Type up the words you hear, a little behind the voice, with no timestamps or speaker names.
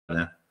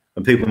now,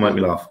 and people make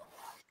me laugh.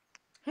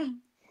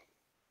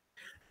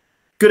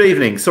 Good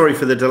evening. Sorry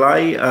for the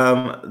delay.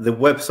 The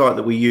website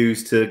that we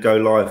use to go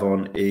live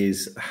on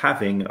is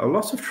having a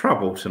lot of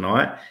trouble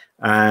tonight,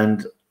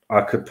 and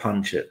I could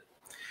punch it.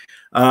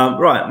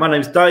 Right, my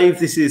name's Dave.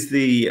 This is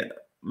the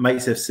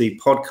Mates FC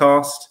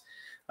podcast.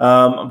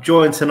 I'm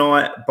joined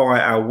tonight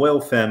by our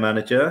welfare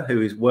manager,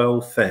 who is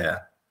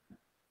Welfare.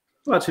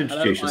 I'd like to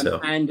introduce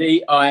yourself. I'm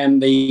Andy. I am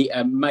the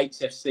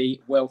Mates FC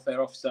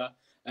welfare officer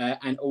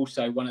and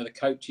also one of the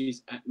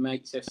coaches at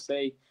Mates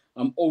FC.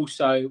 I'm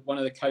also one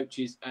of the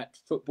coaches at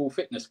Football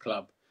Fitness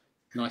Club.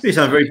 Nice. You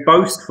sound very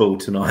boastful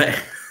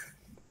tonight.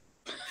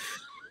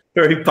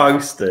 Very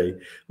boasty.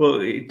 Well,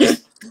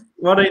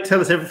 why don't you tell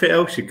us everything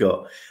else you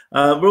got?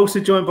 We're also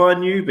joined by a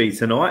newbie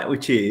tonight,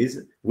 which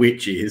is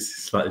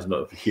it's like it's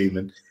not a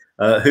human,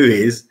 who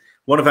is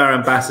one of our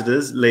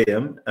ambassadors,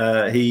 Liam.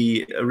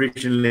 He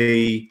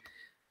originally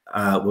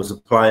was a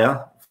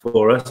player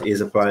for us. He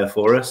is a player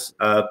for us,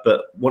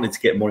 but wanted to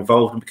get more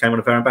involved and became one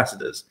of our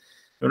ambassadors.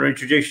 You want to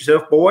introduce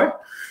yourself, boy?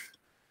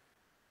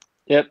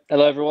 Yep.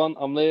 Hello, everyone.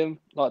 I'm Liam.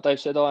 Like Dave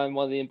said, I am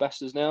one of the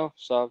ambassadors now.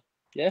 So,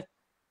 yeah,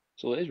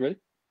 that's all it is, really.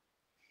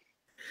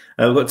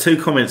 We've got two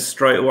comments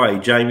straight away.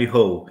 Jamie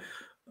Hall,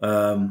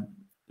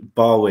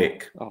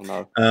 Barwick. Oh,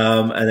 no.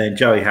 And then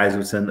Joey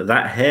Hazelton.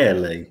 That hair,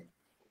 Lee.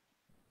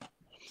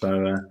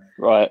 So,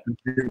 right.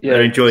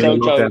 They're enjoying your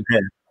lockdown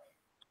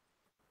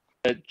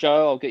hair.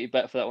 Joe, I'll get you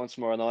back for that one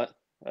tomorrow night.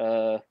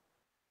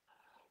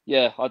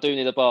 Yeah, I do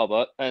need a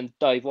barber. And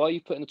Dave, why are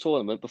you putting a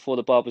tournament before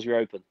the barbers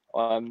reopen?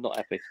 I'm not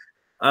happy.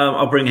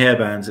 I'll bring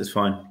hairbands. It's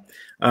fine.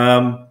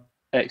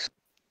 Excellent.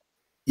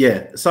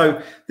 Yeah.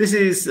 So this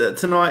is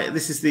tonight.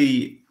 This is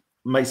the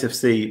Mates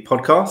FC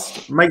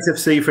podcast. Mates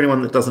FC, for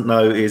anyone that doesn't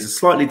know, is a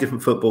slightly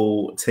different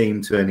football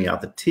team to any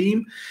other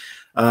team.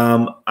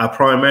 Our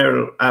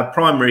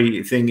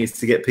primary thing is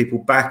to get people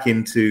back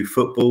into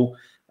football.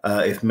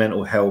 If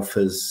mental health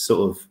has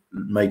sort of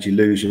made you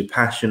lose your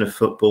passion of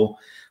football,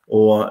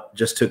 or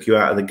just took you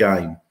out of the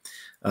game.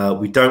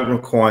 We don't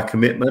require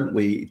commitment.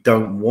 We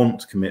don't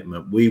want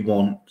commitment. We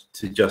want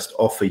to just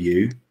offer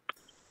you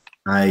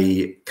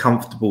a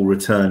comfortable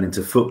return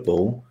into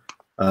football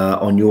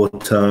on your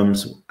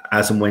terms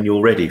as and when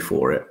you're ready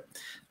for it.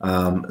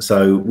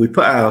 So we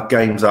put our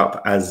games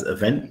up as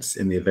events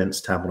in the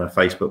events tab on our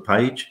Facebook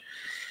page.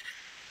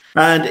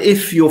 And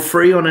if you're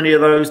free on any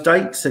of those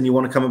dates and you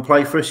want to come and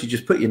play for us, you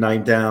just put your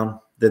name down.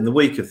 Then the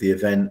week of the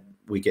event,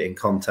 we get in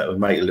contact. We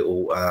make a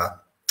little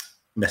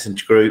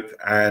messenger group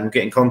and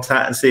get in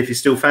contact and see if you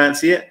still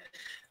fancy it.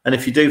 And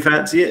if you do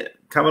fancy it,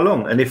 come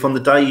along. And if on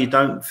the day you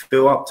don't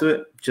feel up to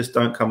it, just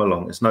don't come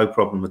along. It's no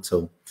problem at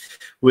all.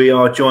 We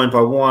are joined by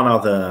one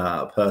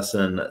other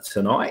person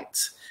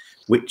tonight,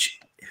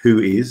 who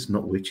is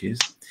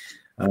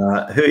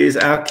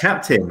our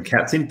captain,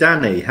 Captain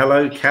Danny.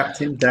 Hello,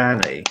 Captain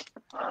Danny.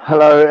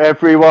 Hello,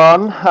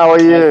 everyone. How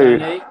are you?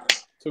 Danny.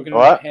 Talking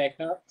about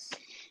haircuts.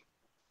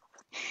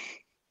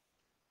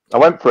 I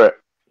went for it.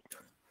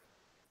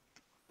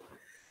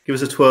 Give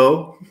us a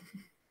twirl.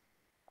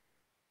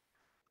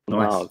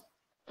 Nice. No.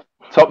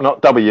 Top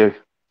knot W.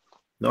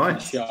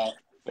 Nice.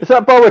 Is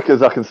that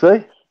Bowickers I can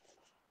see?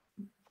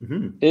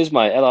 Mm-hmm. Here's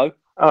mate. Hello.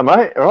 Oh,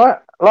 mate. All right.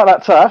 I like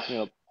that tash.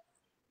 Yeah.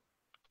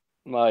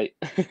 Mate.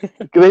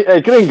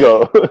 Hey,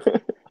 Gringo.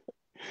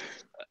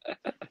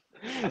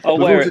 I'll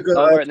wear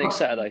it next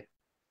Saturday.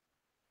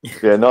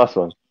 Yeah, nice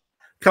one.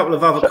 A couple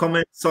of other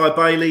comments. Cy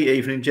Bailey,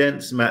 evening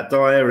gents. Matt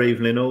Dyer,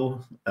 evening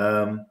all.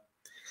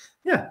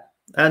 Yeah.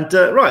 And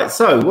right,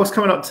 so what's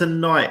coming up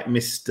tonight,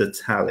 Mr.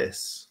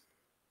 Tallis?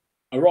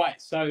 All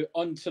right, so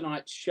on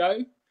tonight's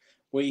show,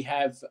 we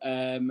have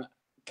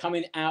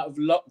coming out of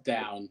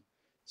lockdown.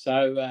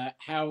 So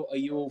how are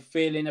you all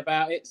feeling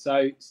about it?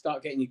 So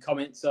start getting your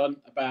comments on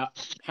about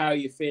how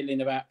you're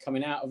feeling about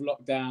coming out of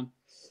lockdown.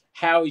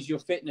 How is your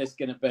fitness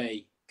going to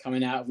be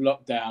coming out of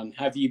lockdown?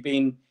 Have you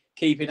been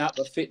keeping up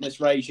a fitness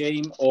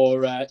regime,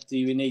 or do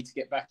you need to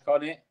get back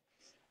on it?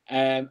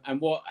 And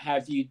what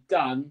have you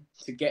done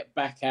to get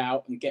back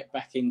out and get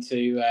back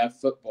into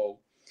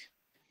football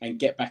and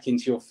get back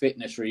into your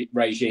fitness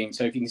regime?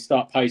 So if you can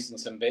start posting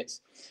some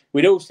bits.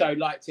 We'd also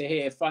like to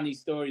hear funny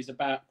stories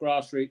about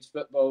grassroots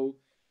football,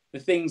 the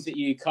things that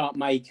you can't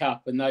make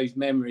up and those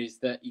memories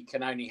that you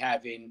can only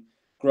have in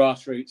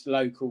grassroots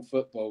local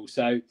football.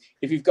 So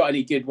if you've got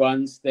any good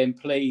ones, then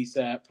please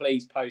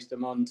post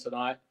them on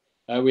tonight.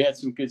 We had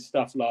some good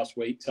stuff last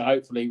week, so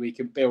hopefully we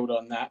can build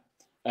on that.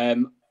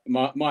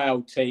 My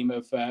old team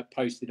have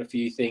posted a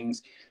few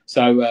things,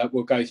 so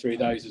we'll go through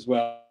those as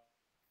well.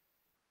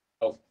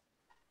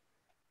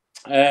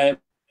 And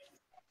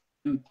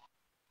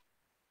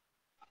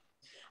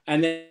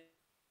then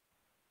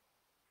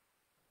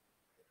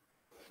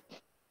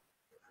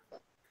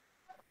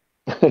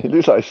It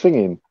looks like he's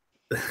singing.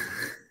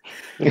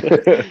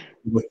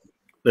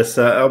 Let's.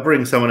 I'll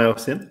bring someone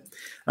else in.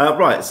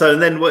 Right. So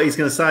then, what he's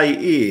going to say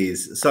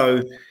is,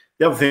 so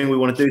the other thing we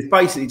want to do is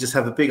basically just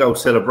have a big old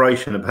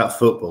celebration about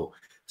football.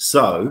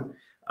 So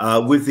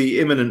with the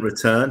imminent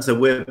return, so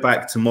we're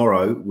back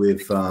tomorrow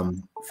with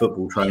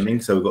football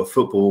training. So we've got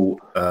football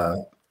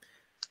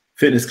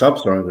fitness club.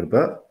 Sorry, I'm going to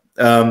burp.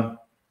 And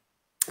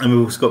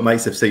we've also got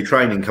Mates FC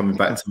training coming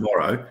back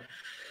tomorrow.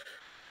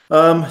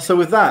 So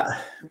with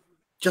that,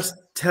 just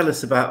tell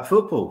us about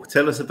football.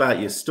 Tell us about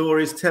your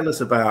stories. Tell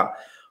us about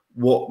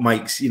what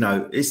makes,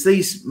 it's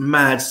these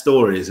mad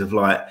stories of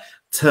like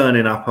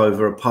turning up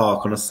over a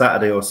park on a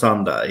Saturday or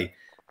Sunday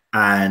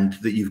and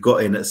that you've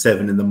got in at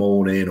 7 in the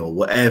morning or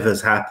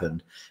whatever's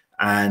happened.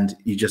 And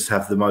you just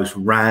have the most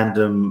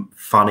random,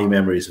 funny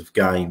memories of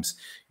games.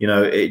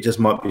 It just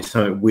might be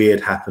something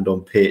weird happened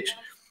on pitch,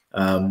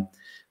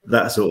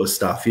 that sort of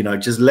stuff.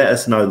 Just let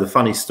us know the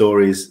funny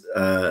stories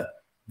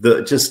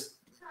that just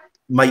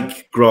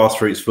make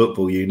grassroots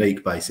football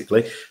unique,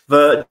 basically.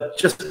 But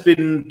just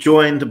been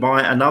joined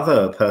by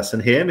another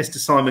person here, Mr.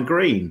 Simon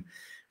Green.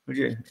 Would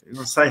you want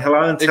to say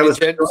hello and tell us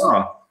who you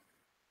are?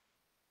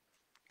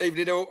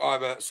 Evening all,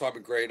 I'm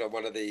Simon Green. I'm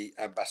one of the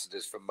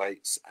ambassadors for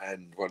Mates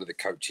and one of the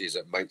coaches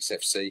at Mates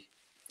FC.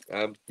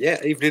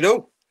 Evening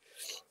all.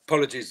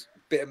 Apologies,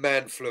 bit of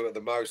man flu at the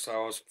most, so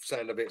I was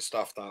sounding a bit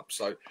stuffed up.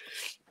 So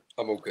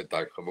I'm all good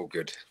though. I'm all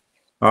good.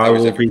 I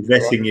will be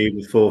vetting you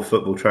before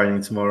football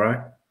training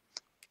tomorrow.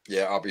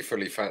 Yeah, I'll be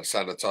fully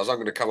sanitised. I'm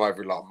going to come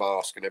over in like a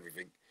mask and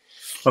everything.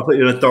 I'll put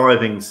you in a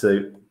diving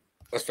suit.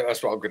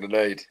 That's what I'm going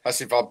to need.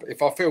 That's if I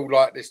feel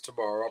like this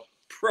tomorrow, I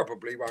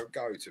probably won't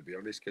go, to be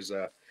honest, because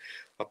I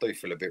do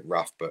feel a bit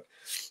rough. But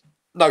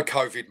no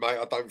COVID, mate.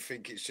 I don't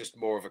think it's just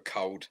more of a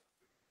cold.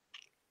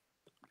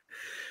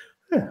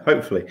 Yeah,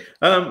 hopefully.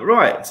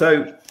 Right.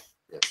 So,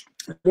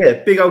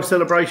 yeah, big old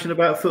celebration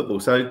about football.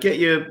 So get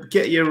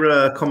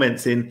your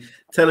comments in.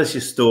 Tell us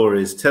your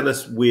stories. Tell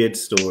us weird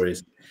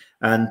stories.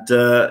 And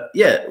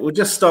we'll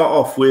just start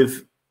off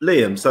with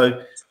Liam.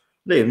 So,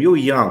 Liam, you're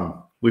young.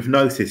 We've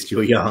noticed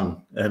you're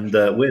young, and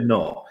we're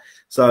not.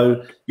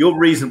 So you're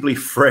reasonably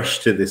fresh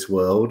to this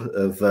world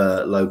of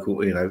local,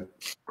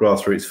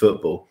 grassroots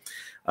football.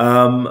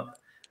 How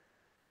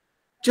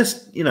did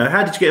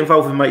you get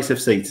involved with Mates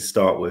FC to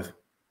start with?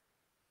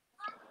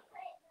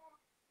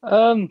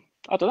 I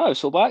don't know,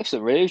 sort of by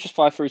accident, really. It was just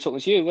fly through talking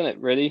to you, wasn't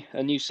it, really?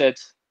 And you said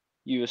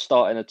you were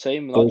starting a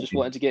team, and I just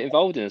wanted to get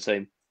involved in a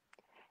team.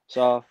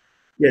 So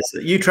yes,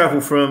 you travel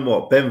from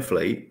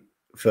Benfleet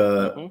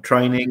for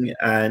training,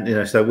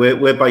 and so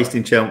we're based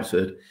in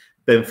Chelmsford.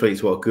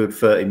 Benfleet's a good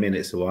 30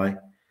 minutes away.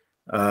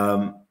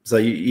 So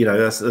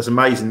that's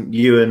amazing.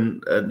 You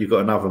and you've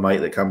got another mate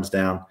that comes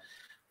down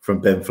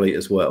from Benfleet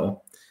as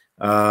well.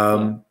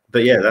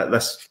 But yeah,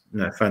 that's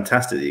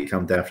fantastic that you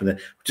come down from there.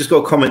 Just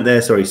got a comment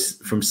there, sorry,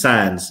 from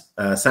Sands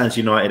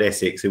United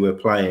Essex, who we're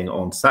playing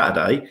on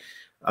Saturday.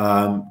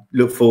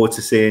 Look forward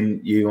to seeing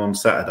you on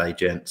Saturday,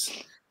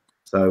 gents.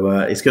 So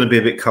it's going to be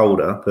a bit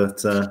colder,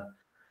 but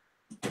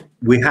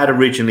we had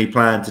originally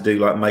planned to do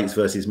like mates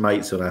versus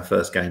mates on our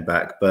first game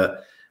back,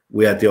 but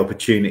we had the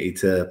opportunity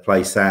to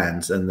play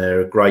Sands, and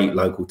they're a great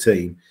local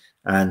team.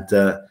 And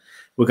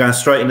we're going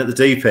straight in at the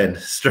deep end,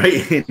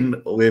 straight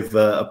in with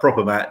a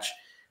proper match.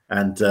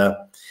 And,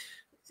 a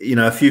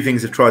few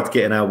things have tried to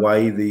get in our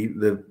way.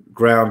 The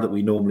ground that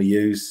we normally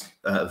use,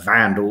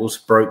 vandals,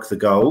 broke the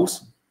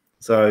goals.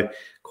 So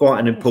quite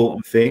an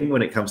important thing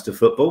when it comes to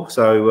football.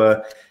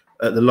 So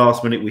at the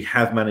last minute, we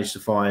have managed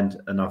to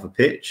find another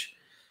pitch.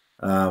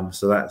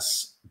 So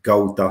that's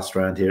gold dust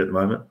around here at the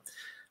moment.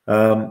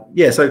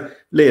 So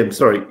Liam,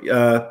 sorry.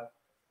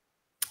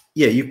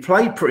 You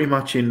played pretty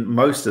much in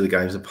most of the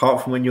games,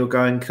 apart from when you're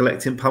going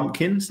collecting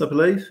pumpkins, I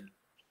believe.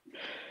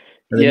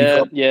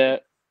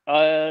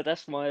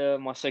 That's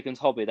my second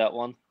hobby. That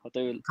one, I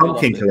do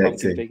pumpkin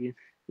collecting. Pumpkin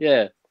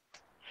yeah,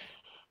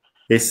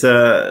 it's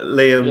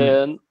Liam.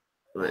 Yeah.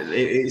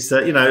 It's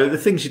the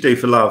things you do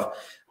for love.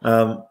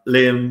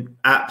 Liam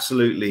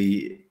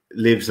absolutely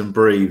lives and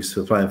breathes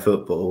for playing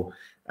football,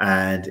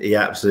 and he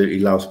absolutely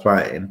loves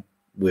playing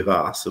with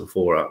us and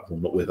for us. Well,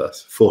 not with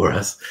us, for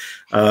us.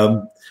 He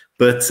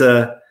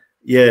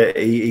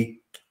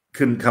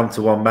couldn't come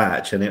to one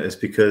match, and it was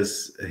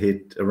because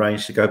he'd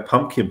arranged to go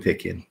pumpkin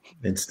picking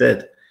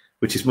instead,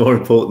 which is more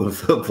important than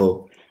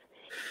football.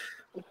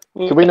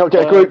 Can we not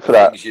get a group for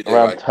that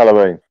around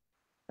Halloween?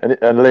 And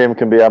Liam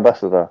can be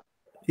ambassador.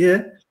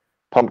 Yeah.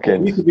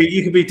 Pumpkins.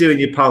 You could be doing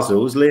your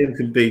puzzles. Liam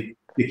could be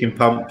picking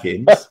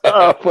pumpkins.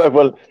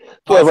 Everyone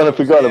had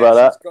forgotten about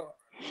that.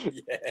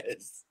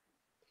 Yes.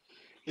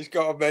 He's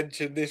got to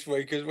mention this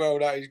week as well.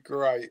 That is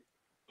great.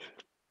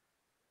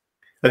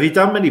 Have you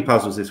done many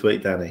puzzles this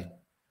week, Danny?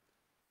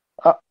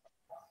 I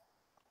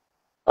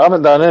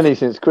haven't done any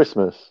since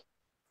Christmas.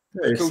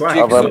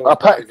 I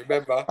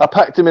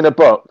packed him in a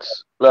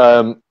box.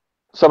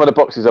 Some of the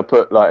boxes I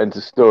put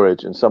into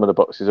storage, and some of the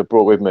boxes I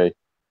brought with me.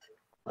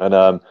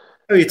 And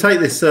you take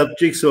this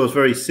jigsaws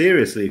very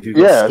seriously. If you've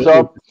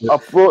so I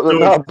brought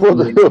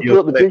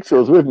the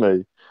jigsaws with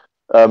me,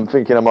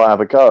 thinking I might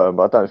have a go at them,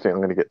 but I don't think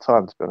I'm going to get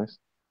time, to be honest.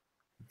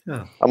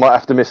 Yeah. I might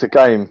have to miss a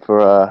game for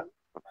a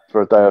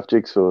day of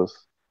jigsaws.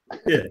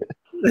 Yeah.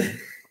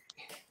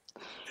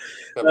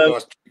 Have a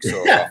nice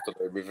jigsaw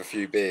afternoon with a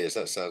few beers.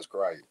 That sounds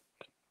great.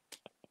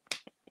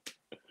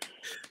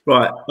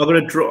 Right, I'm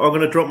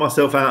gonna drop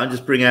myself out and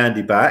just bring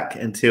Andy back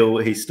until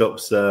he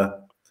stops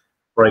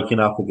breaking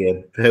up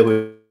again. Bear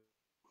with.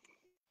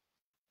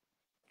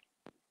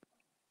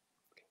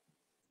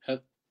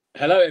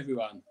 Hello,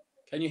 everyone.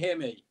 Can you hear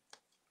me?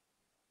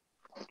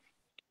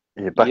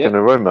 You're back in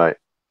the room, mate.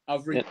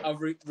 I've put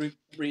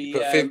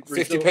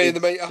 50p in the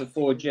meter to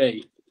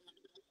 4G.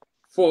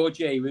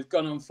 4G. We've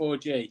gone on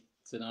 4G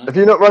tonight. Have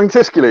you not rung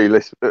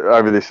Tiscali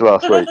over this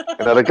last week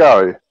and had a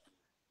go?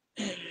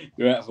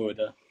 You're out of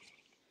order.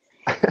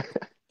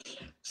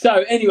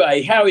 So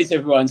anyway, how is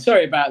everyone?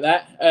 Sorry about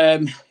that.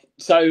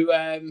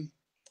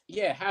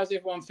 Yeah, how's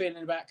everyone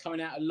feeling about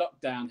coming out of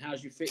lockdown?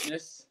 How's your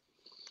fitness?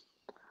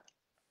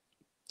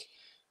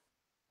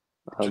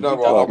 Do you know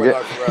what? I went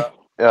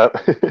over.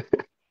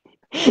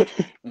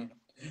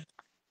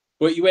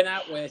 Well, you went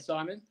out where,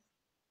 Simon?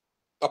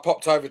 I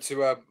popped over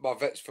to my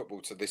Vets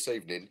football this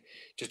evening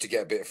just to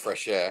get a bit of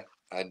fresh air,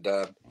 and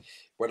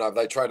when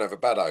they train over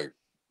Baddo,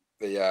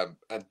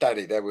 and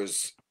Danny, there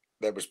was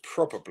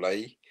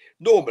probably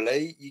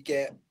normally you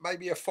get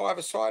maybe a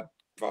five-a-side,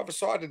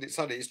 and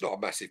it's not a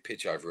massive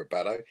pitch over at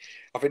Baddo.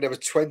 I think there was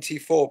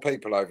 24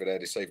 people over there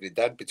this evening,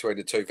 Dan, between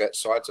the two vet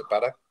sides at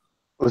Baddo.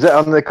 Was it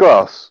on the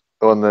grass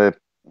or on the?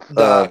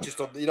 No,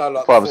 just on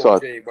like the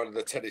 4G, one of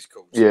the tennis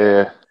courts.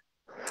 Yeah.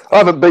 I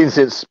haven't been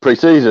since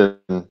pre-season,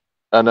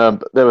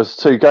 and there was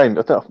 2 games.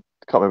 I can't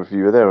remember if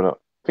you were there or not.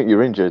 I think you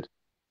were injured,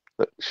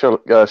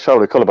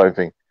 shoulder collarbone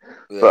thing.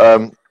 Yeah.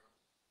 But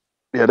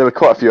yeah, there were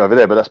quite a few over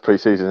there, but that's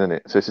pre-season, isn't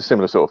it? So it's a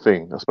similar sort of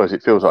thing. I suppose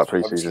it feels like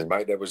pre-season.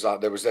 Mate, there was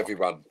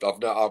everyone. I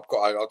turned over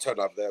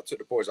there. I took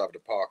the boys over the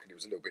park, and it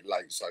was a little bit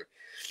late, so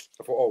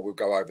I thought, we'll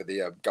go over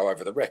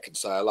the rec and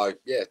say hello.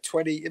 Yeah,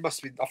 20. It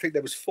must have been. I think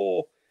there was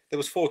 4. There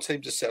was 4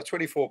 teams to sell,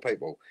 24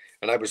 people,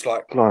 and they was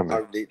like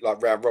only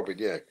like round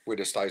robin,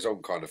 winner stays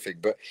on kind of thing.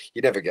 But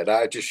you never get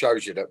that. It just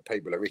shows you that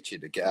people are itching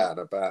to get out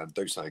and about and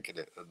do something in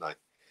it, and they.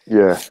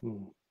 Yeah.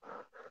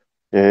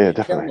 Yeah,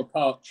 definitely.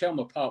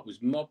 Chelmer Park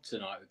was mobbed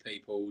tonight with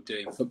people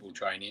doing football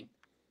training.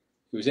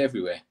 It was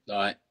everywhere.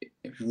 Like it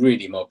was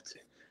really mobbed.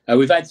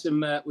 We've had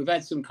some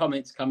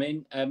comments come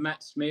in.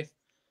 Matt Smith,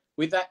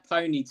 with that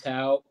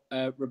ponytail,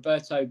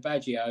 Roberto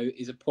Baggio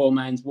is a poor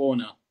man's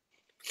Warner.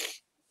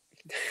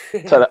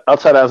 I'll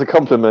take that as a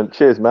compliment.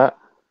 Cheers, Matt.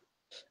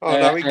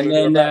 And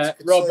then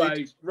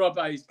Robbo's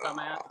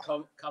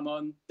come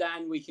on.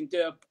 Dan, we can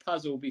do a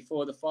puzzle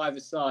before the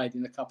 5-a-side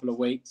in a couple of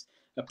weeks.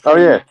 A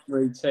pre-match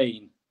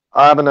routine.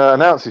 I haven't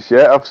announced this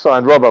yet. I've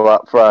signed Robbo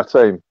up for our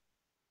team.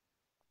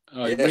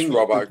 Oh, yes,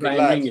 Robbo. Good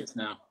lad. Ringers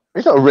now.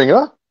 He's not a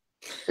ringer.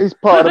 He's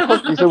part of the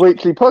he's a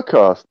weekly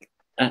podcast.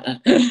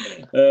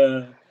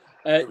 Nigel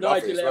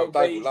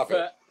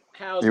LB,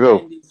 how's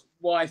Andy's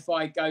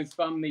Wi-Fi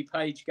GoFundMe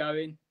page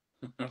going?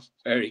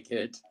 Very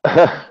good.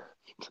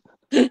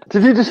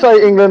 Did you just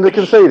say England are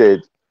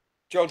conceded?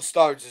 John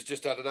Stones has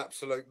just had an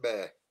absolute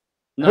mare.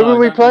 No, who are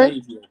we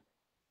playing?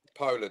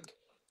 Poland.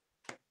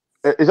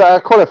 Is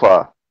that a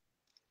qualifier?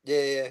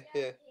 Yeah.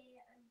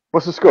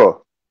 What's the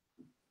score?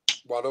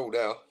 1-1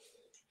 now.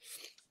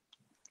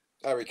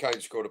 Harry Kane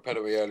scored a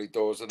penalty early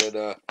doors, and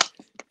then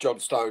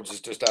John Stones has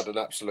just had an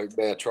absolute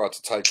mare. Tried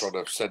to take on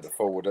a centre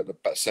forward at the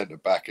centre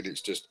back, and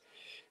he's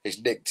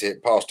nicked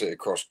it, passed it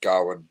across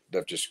goal, and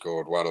they've just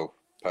scored 1-1.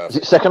 Perfect. Is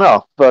it second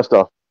half? First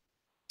half?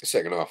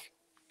 Second half.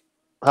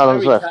 How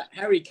long's left?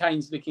 Harry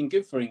Kane's looking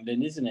good for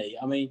England, isn't he?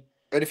 I mean,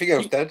 anything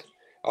else, Dan?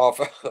 Half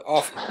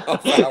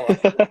hour.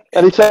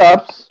 Any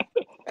tabs?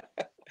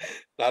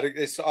 No,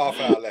 there's half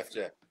hour left.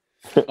 Yeah.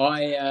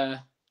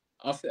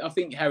 I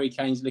think Harry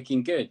Kane's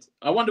looking good.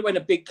 I wonder when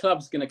a big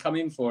club's going to come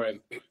in for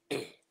him.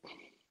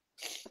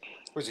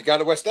 Was he going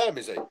to West Ham?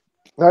 Is he?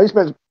 No, he's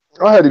meant.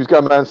 I heard he was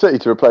going to Man City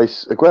to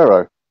replace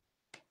Aguero.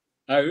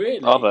 Oh,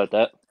 really? I've heard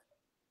that.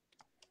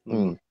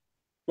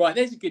 Right,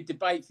 there's a good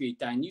debate for you,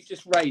 Dan. You've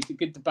just raised a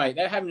good debate.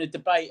 They were having a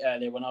debate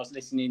earlier when I was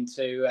listening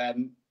to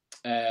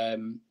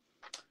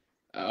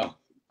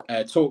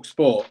Talk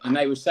Sport, and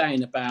they were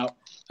saying about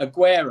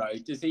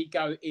Aguero. Does he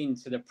go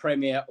into the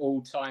Premier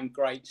all-time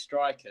great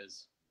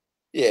strikers?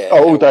 Yeah.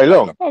 All day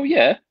long. Oh,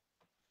 yeah.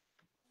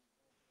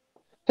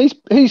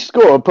 He's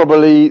scored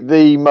probably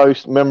the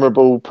most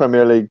memorable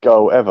Premier League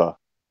goal ever.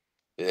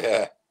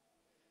 Yeah.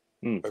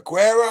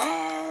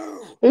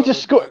 Aguero! He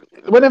just scored.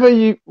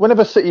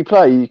 Whenever City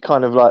play, you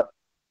kind of like,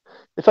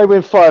 if they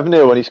win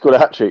 5-0 and he scored a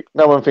hat-trick,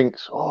 no one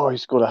thinks, oh, he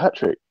scored a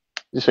hat-trick.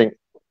 You just think,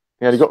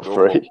 he only got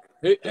 3.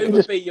 Who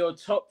would be your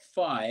top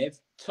five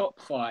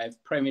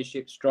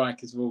Premiership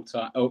strikers of all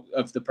time,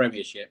 of the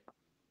Premiership?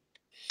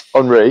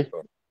 Henry.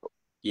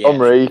 Yeah.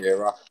 Henry,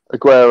 Shearer.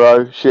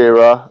 Aguero,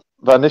 Shearer,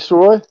 Van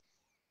Nistelrooy.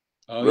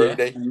 Oh,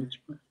 Rudy.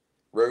 Yeah.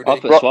 Rudy.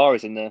 I'll put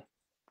Suarez in there.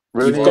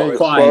 Rudy, You've got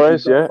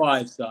Suarez, You've got yeah.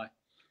 5, Si.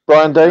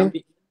 Brian Dean.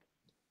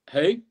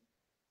 Who?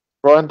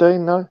 Brian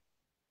Dean, no.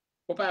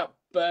 What about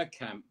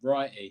Bergkamp,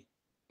 righty?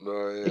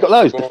 No, yeah. You got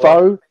loads.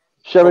 Defoe,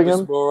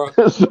 Sheringham,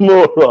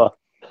 Zamora.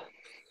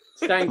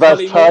 Stan Vaz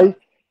Tay,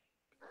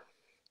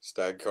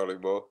 Stan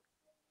Collymore.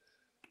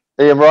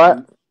 Ian Wright.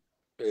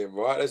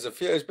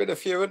 There's been a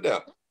few, isn't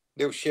there?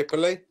 Neil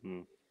Shipley.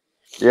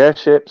 Yeah,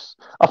 Ships.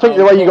 I think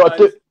the way you got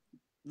to do.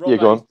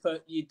 Robbo's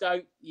put you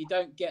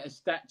don't get a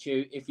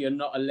statue if you're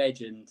not a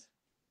legend.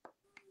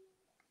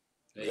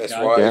 That's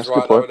right. He's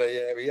right over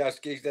there. Yeah,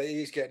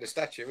 he's getting a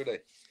statue, isn't he?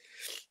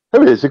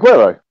 Who is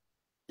Aguero?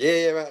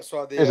 Yeah,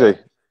 outside the. Is he?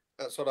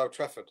 Outside Old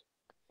Trafford.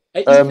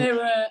 Isn't there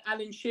a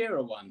Alan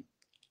Shearer one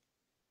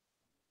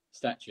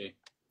statue?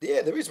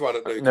 Yeah, there is one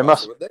at Newcastle. There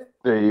must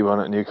be one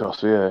at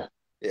Newcastle. Yeah.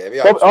 Yeah, he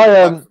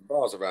owns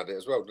bars around it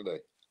as well, didn't he?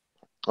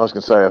 I was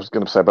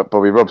going to say about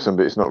Bobby Robson,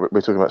 but it's not.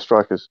 We're talking about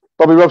strikers.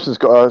 Bobby Robson's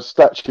got a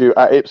statue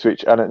at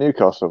Ipswich and at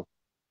Newcastle.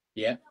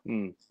 Yeah.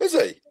 Is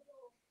he?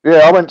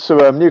 Yeah, I went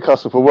to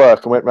Newcastle for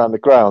work and went round the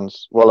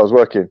grounds while I was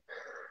working.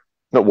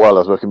 Not while I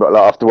was working, but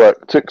like after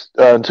work. Took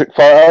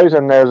photos,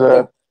 and there's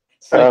a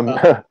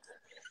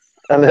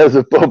and there's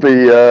a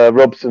Bobby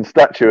Robson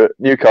statue at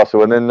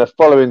Newcastle. And then the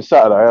following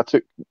Saturday, I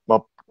took my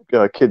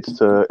kids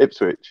to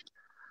Ipswich,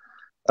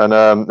 and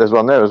there's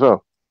one there as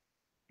well.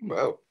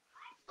 Wow.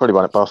 Probably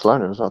one at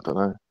Barcelona as well. I don't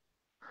know.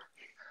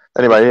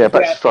 Anyway, yeah,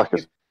 back to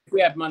strikers. If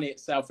we had money at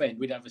Southend,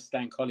 we'd have a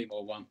Stan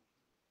Collymore one.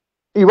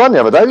 You won the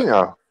other day, didn't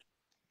you?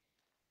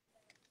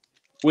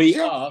 We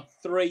are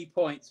 3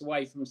 points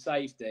away from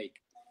safety.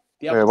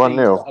 The other team's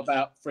got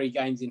about 3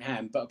 games in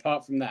hand, but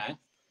apart from that,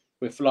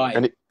 we're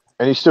flying.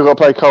 And you still got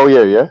to play Cole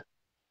U, yeah?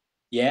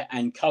 Yeah,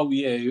 and Cole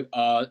U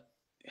that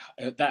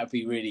would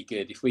be really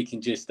good if we can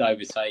just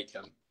overtake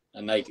them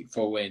and make it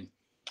for a win.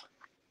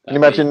 Can you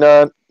imagine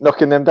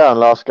knocking them down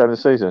last game of the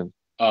season?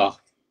 Oh,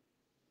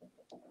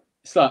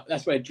 it's like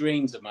that's where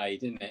dreams are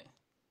made, isn't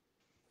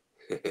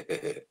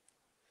it?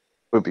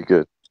 Would be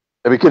good.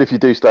 It'd be good if you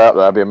do stay up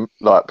there. It'd be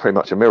like pretty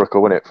much a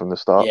miracle, wouldn't it, from the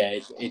start? Yeah,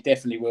 it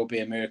definitely will be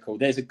a miracle.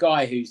 There's a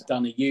guy who's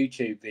done a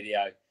YouTube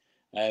video,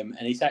 and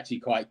he's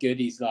actually quite good.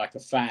 He's like a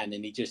fan,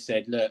 and he just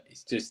said, "Look,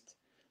 it's just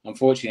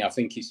unfortunately, I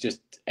think it's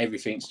just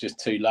everything's just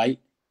too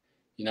late.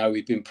 You know,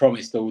 we've been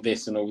promised all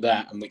this and all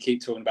that, and we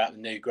keep talking about the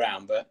new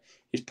ground, but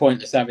it's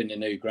pointless having the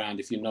new ground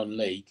if you're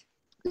non-league.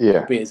 Yeah,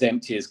 it'll be as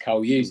empty as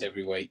Cole U's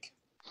every week.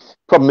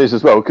 Problem is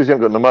as well because you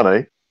haven't got the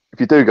money. If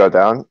you do go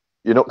down,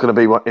 you're not going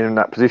to be in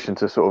that position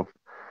to sort of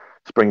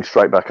spring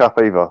straight back up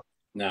either.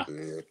 No.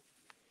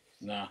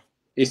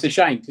 It's a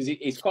shame because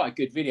it's quite a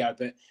good video,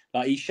 but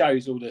like he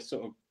shows all the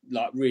sort of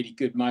like really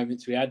good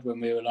moments we had when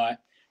we were like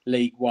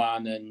League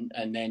One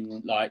and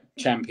then like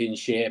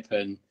Championship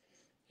and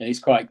it's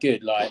quite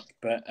good. Like,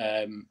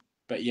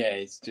 but yeah,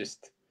 it's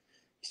just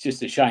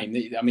a shame.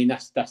 I mean,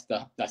 that's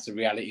the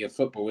reality of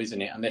football,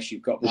 isn't it? Unless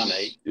you've got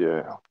money.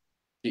 Yeah.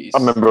 I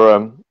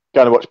remember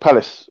going to watch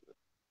Palace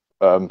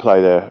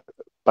play there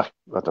back.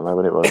 I don't know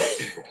when it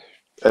was.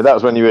 That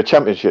was when you were a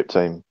Championship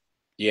team.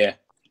 Yeah.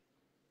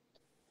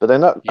 But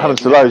then that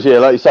happens to those,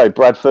 like you say,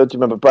 Bradford. Do you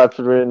remember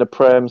Bradford were in the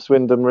Prem?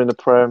 Swindon were in the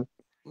Prem.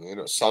 Yeah,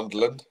 not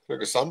Sunderland.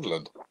 Look at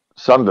Sunderland.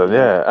 Sunderland,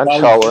 yeah. And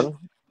Charlton.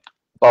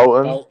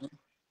 Bolton.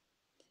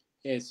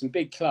 Yeah, some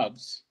big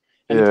clubs.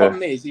 And the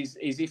problem is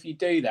if you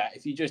do that,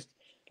 if you just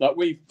like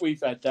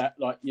we've had that,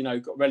 like, you know,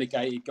 got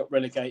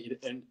relegated,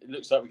 and it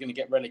looks like we're going to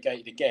get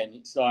relegated again.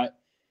 It's like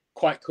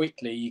quite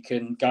quickly you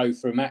can go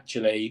from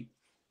actually,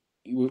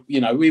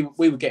 you know, we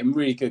were getting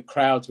really good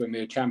crowds when we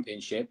were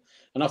Championship,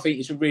 and I think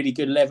it's a really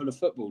good level of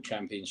football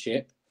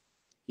Championship.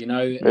 You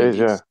know, it's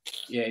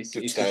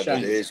a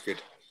shame. It is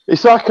good.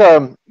 It's like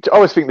I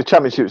always think the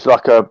Championship's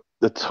like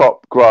the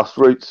top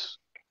grassroots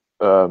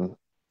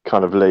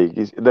kind of league.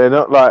 They're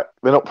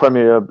not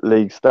Premier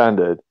League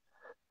standard,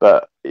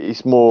 but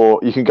it's more.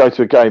 You can go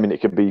to a game and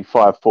it could be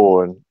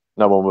 5-4, and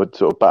no one would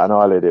sort of bat an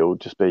eyelid. It will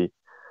just be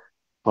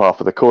half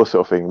of the course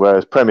sort of thing.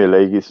 Whereas Premier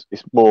League is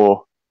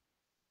more.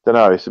 I don't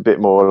know. It's a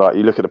bit more like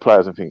you look at the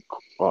players and think,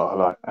 "Oh,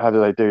 like how do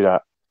they do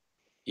that?"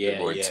 Yeah,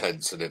 more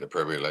intense than in the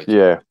Premier League.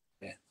 Yeah.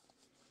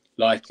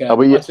 Like, are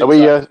we?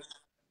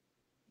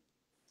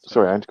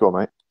 Sorry, Ange, go on,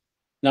 mate.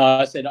 No,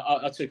 I said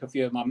I took a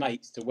few of my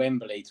mates to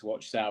Wembley to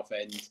watch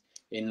Southend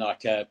in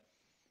like a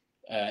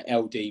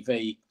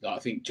LDV, like I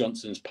think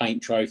Johnson's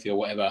Paint Trophy or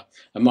whatever.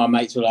 And my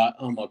mates were like,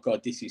 "Oh my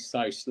God, this is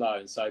so slow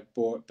and so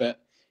boring." But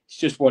it's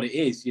just what it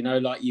is, you know.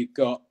 Like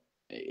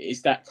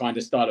it's that kind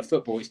of style of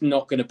football. It's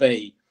not going to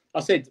be. I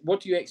said, "What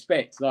do you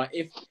expect?" Like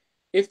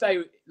if they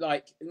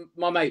like,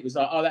 my mate was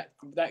like, "Oh,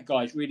 that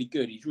guy's really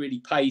good. He's really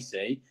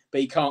pacey,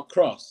 but he can't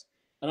cross."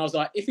 And I was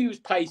like, if he was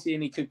pacey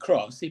and he could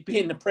cross, he'd be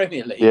in the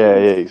Premier League. Yeah,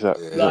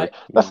 exactly. Like,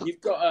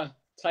 you've got to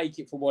take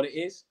it for what it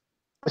is.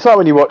 It's like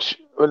when you watch,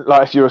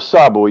 like if you're a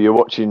sub or you're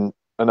watching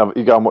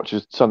you go and watch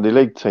a Sunday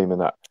League team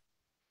and that,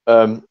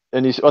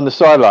 and you on the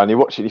sideline, you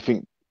watch it,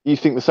 you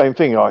think the same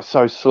thing. Oh, it's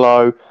so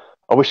slow.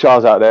 I wish I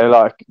was out there.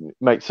 Like, it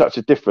makes such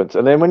a difference.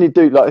 And then when you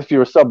do, like, if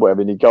you're a sub, whatever,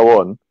 and you go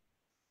on,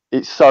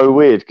 it's so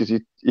weird because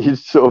you're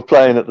sort of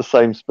playing at the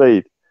same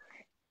speed.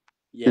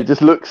 Yeah. It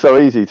just looks so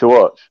easy to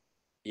watch.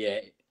 Yeah.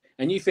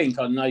 And you think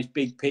on those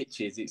big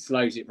pitches, it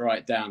slows it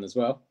right down as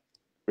well.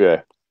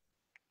 Yeah.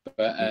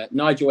 But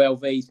Nigel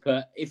LV's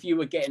put, if you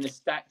were getting a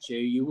statue,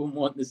 you wouldn't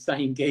want the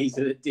same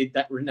geezer that did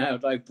that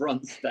Ronaldo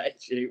bronze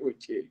statue,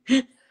 would you?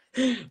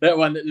 That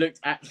one that looked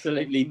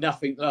absolutely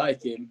nothing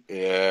like him.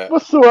 Yeah.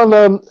 What's the one,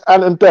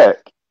 Ant and Dec?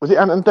 Was it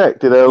Ant and Dec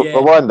did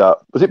a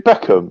wind-up? Was it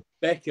Beckham?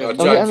 Beckham.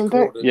 James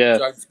Corden. Yeah.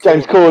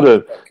 James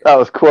Corden. That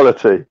was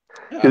quality.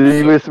 Because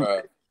he was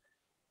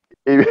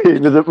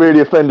really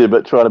offended,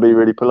 but trying to be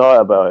really polite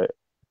about it.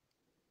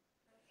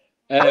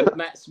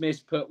 Matt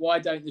Smith put, why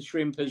don't the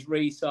Shrimpers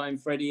re-sign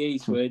Freddie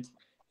Eastwood?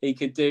 He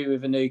could do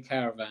with a new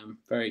caravan.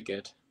 Very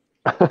good.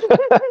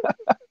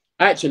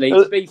 Actually,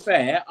 to be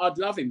fair, I'd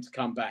love him to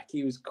come back.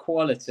 He was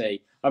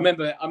quality. I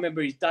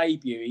remember his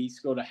debut. He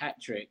scored a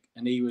hat trick,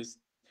 and he was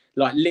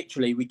like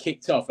literally. We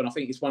kicked off, and I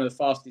think it's one of the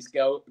fastest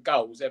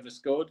goals ever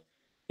scored.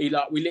 We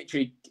got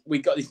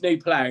this new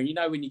player, and you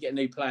know when you get a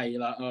new player,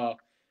 you're like, oh,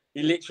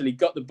 he literally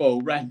got the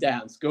ball, ran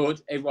down,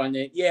 scored. Everyone,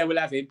 yeah, we'll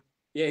have him.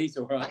 Yeah, he's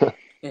all right.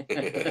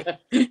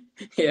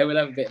 Yeah, we'll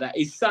have a bit of that.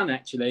 His son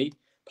actually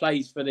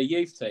plays for the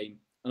youth team,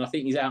 and I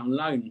think he's out on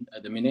loan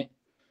at the minute.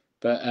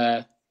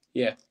 But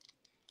yeah.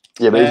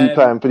 Yeah, but is he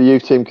playing for the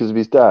youth team because of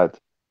his dad?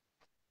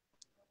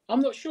 I'm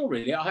not sure,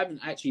 really. I haven't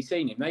actually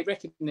seen him. They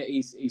reckon that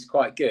he's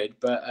quite good,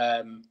 but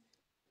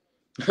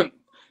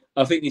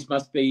I think this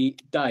must be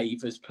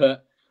Dave has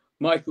put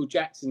Michael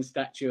Jackson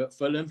statue at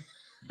Fulham.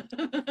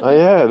 Oh,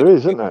 yeah, there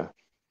is, isn't there?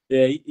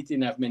 Yeah, he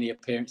didn't have many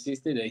appearances,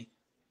 did he,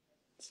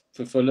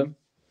 for Fulham?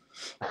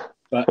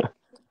 But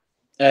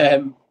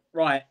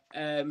right.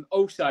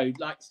 Also,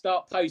 like,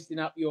 start posting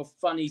up your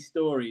funny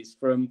stories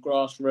from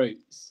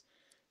grassroots.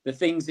 The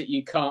things that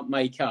you can't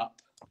make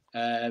up.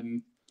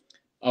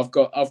 I've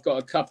got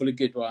a couple of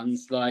good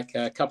ones. Like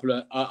I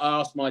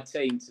asked my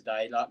team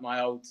today, like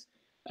my old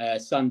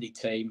Sunday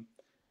team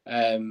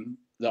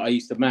that I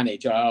used to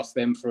manage. I asked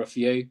them for a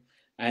few,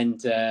 and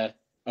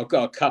I've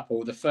got a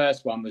couple. The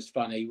first one was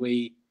funny.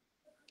 We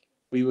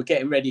were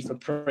getting ready for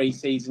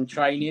pre-season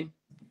training,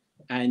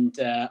 and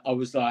I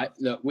was like,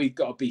 look, we've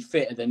got to be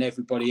fitter than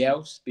everybody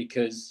else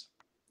because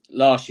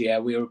last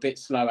year we were a bit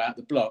slow out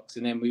the blocks,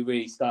 and then we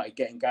really started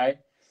getting going.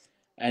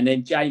 And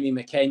then Jamie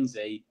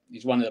McKenzie,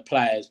 who's one of the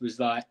players, was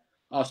like,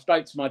 I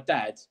spoke to my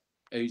dad,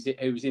 who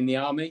was in the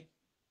army,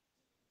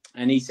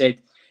 and he said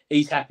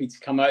he's happy to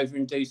come over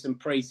and do some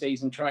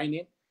pre-season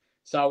training.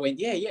 So I went,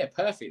 yeah,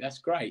 perfect. That's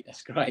great.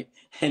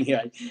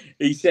 Anyway,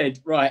 he said,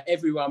 right,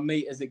 everyone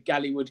meet us at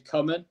Gallywood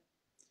Common.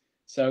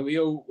 So we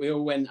all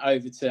went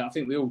over to, I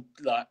think we all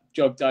like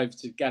jogged over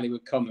to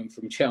Gallywood Common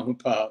from Cheltenham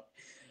Park.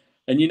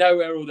 And you know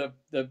where all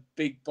the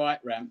big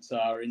bike ramps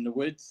are in the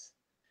woods?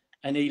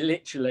 And he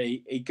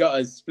got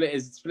us, split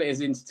us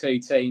into two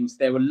teams.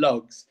 There were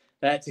logs.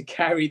 They had to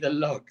carry the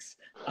logs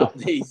up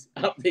these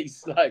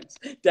slopes,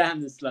 down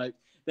the slope.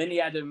 Then he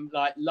had them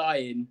like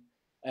lying.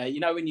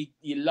 You know when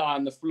you lie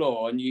on the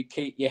floor and you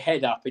keep your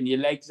head up and your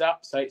legs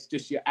up, so it's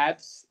just your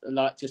abs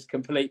like just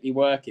completely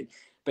working.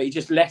 But he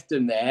just left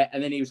them there,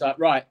 and then he was like,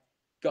 right,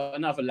 got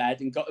another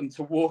lad and got them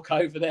to walk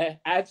over their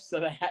abs,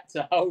 so they had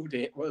to hold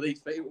it while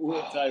these people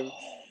walked over.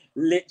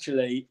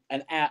 Literally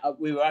an hour.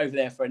 We were over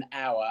there for an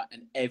hour,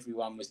 and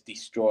everyone was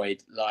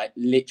destroyed. Like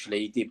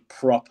literally, did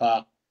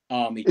proper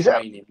army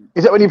training.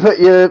 Is that when you put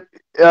your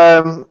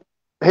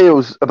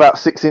heels about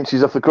 6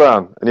 inches off the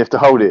ground and you have to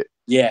hold it?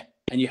 Yeah,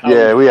 and you hold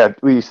it.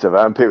 We used to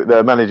have that, and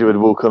the manager would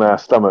walk on our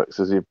stomachs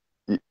as you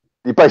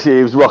basically,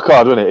 it was rock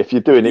hard, wasn't it? If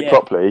you're doing it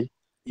properly,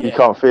 you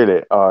can't feel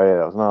it. Oh yeah,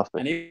 that was nasty.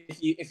 And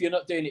if you're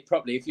not doing it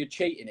properly, if you're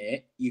cheating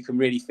it, you can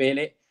really feel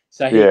it.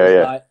 So he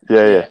was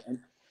like, And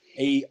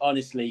he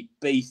honestly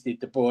beasted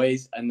the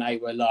boys, and they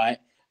were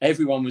like,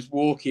 everyone was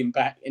walking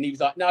back, and he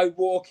was like, no,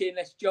 walking,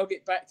 let's jog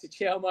it back to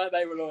Cheltenham.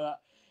 They were all like,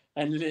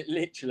 and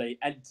literally,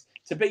 and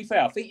to be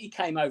fair, I think he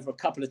came over a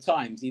couple of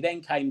times. He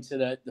then came to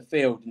the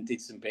field and did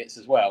some bits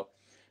as well.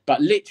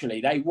 But literally,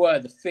 they were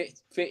the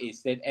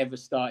fittest they'd ever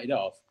started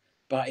off.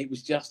 But it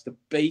was just a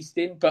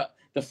beasting. But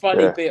the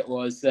funny bit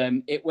was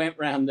it went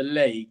round the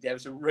league. There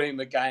was a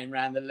rumour going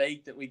around the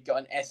league that we'd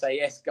got an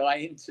SAS guy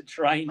in to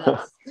train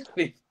us.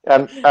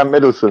 and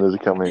Middleton as a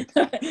coming.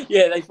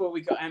 Yeah, they thought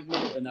we got Ant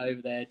Middleton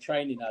over there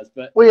training us.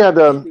 But we had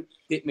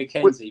Dick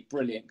McKenzie,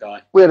 brilliant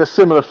guy. We had a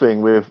similar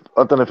thing with,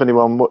 I don't know if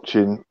anyone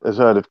watching has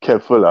heard of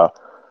Kev Fuller.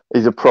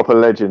 He's a proper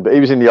legend, but he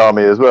was in the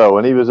army as well.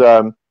 And he was,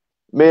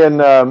 me and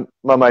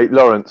my mate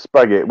Lawrence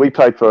Baggett, we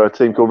played for a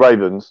team called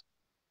Ravens.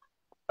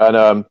 And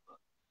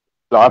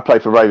I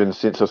played for Ravens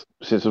since I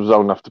was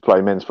old enough to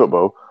play men's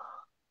football.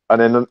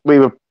 And then we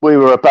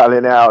were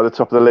battling it out at the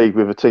top of the league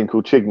with a team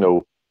called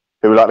Chignall,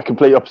 who were like the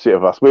complete opposite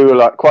of us. We were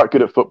like quite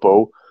good at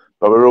football,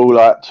 but we were all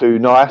like too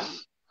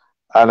nice.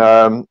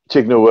 And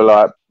Chignall were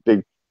like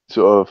big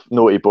sort of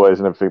naughty boys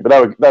and everything,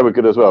 but they were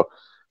good as well.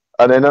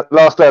 And then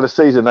last day of the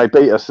season, they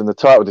beat us in the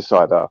title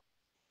decider.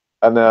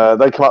 And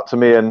they come up to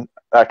me and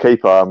our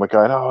keeper, and we're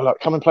going, oh, look,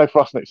 come and play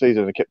for us next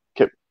season. And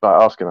kept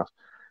like, asking us.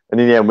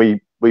 And in the end,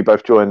 we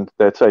both joined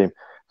their team.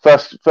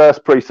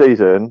 First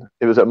pre-season,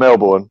 it was at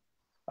Melbourne,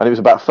 and it was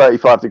about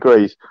 35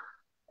 degrees.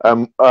 I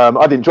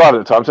didn't drive at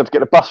the time, so I had to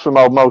get a bus from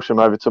Old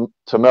Molsham over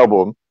to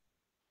Melbourne.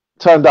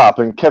 Turned up,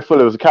 and Kev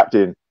Fuller was the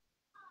captain.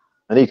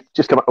 And he'd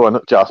just come up, well,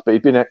 not just, but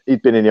he'd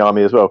been in the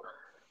army as well.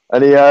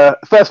 And he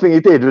first thing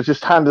he did was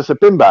just hand us a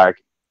bin bag.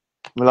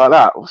 We're like,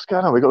 that, what's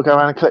going on? We've got to go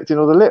around and collecting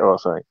all the litter or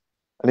something.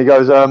 And he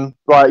goes,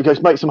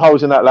 right, make some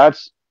holes in that,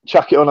 lads.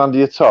 Chuck it on under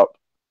your top.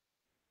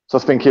 So I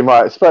was thinking,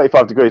 right, it's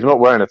 35 degrees. I'm not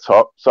wearing a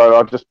top, so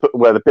I'll just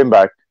wear the bin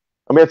bag.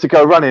 And we had to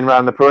go running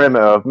around the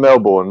perimeter of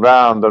Melbourne,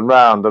 round and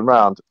round and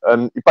round.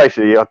 And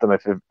basically, I don't know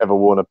if you've ever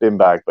worn a bin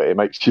bag, but it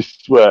makes you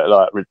sweat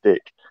like ridiculous.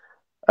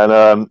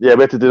 And we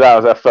had to do that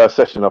as our first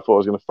session. I thought I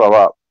was going to throw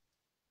up.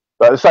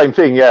 But the same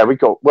thing, we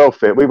got well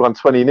fit. We won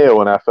 20-0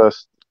 on our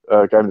first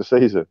game of the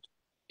season.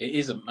 It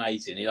is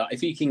amazing. Like,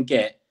 if you can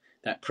get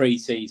that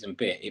pre-season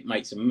bit, it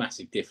makes a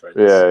massive difference.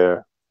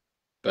 Yeah.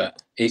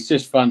 But it's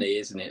just funny,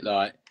 isn't it?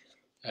 Like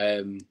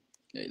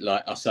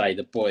I say,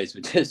 the boys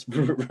were just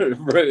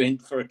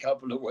ruined for a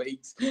couple of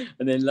weeks,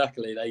 and then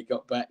luckily they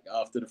got back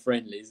after the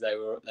friendlies. They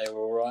were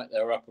all right.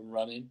 They were up and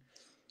running.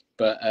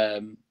 But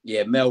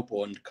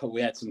Melbourne,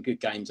 we had some good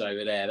games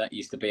over there. That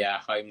used to be our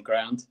home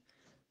ground,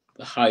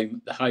 the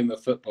home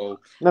of football.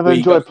 Never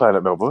enjoyed playing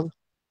at Melbourne.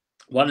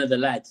 One of the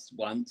lads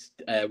once,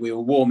 we were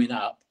warming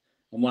up,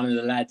 and one of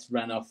the lads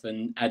ran off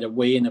and had a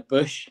wee in a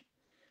bush.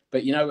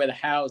 But you know where the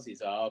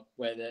houses are,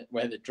 where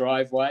the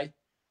driveway,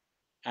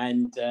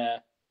 and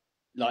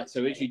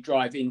so as you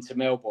drive into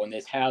Melbourne,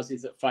 there's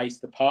houses that face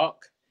the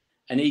park,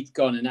 and he'd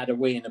gone and had a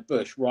wee in a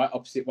bush right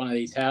opposite one of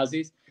these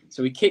houses.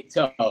 So we kicked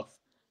off,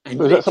 and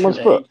was that someone's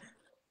foot?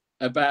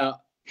 About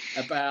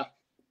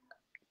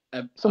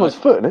someone's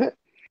foot in it.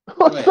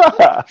 What's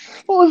that?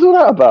 What was all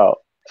that about?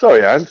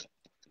 Sorry, Anne.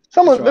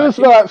 There was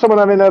like someone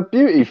having a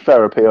beauty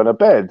therapy on a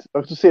bed.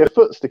 I could see a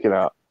foot sticking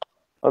out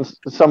on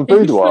some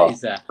boudoir. Whose foot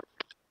is that?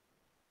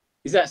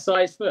 Is that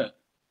size foot?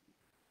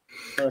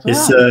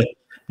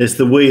 It's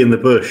the wee in the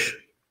bush.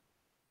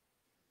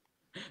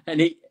 And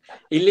he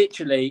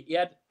literally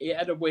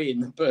had a wee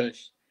in the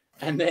bush,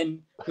 and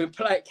then we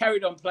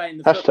carried on playing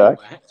the football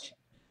match,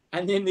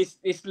 and then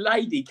this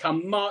lady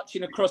come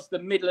marching across the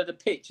middle of the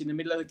pitch in the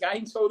middle of the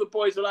game. So all the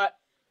boys were like,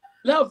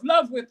 "Love,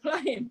 we're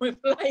playing,"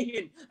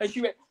 and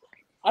she went,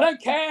 "I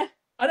don't care.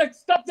 I don't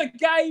stop the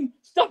game,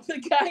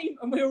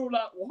 and we were all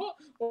like,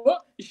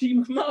 "What?" She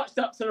marched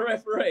up to the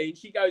referee, and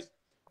she goes,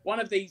 "One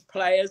of these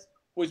players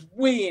was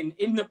weeing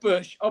in the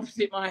bush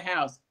opposite my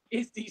house.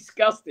 It's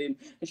disgusting."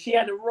 And she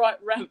had a right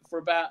rant for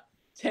about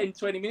 10,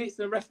 20 minutes.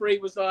 And the referee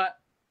was like,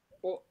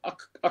 "Well,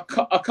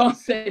 I can't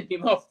send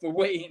him off for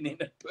weeing in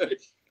the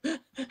bush."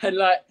 And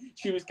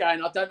she was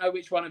going, "I don't know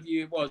which one of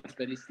you it was,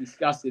 but it's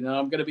disgusting, and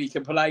I'm going to be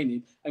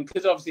complaining." And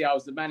because obviously I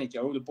was the manager,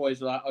 all the boys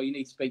were like, "Oh, you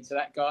need to speak to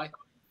that guy."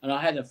 And I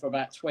had her for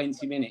about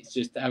 20 minutes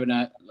just having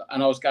and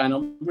I was going,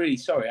 "I'm really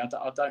sorry. I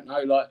don't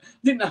know.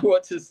 Didn't know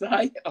what to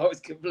say." I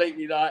was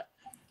completely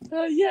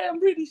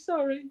I'm really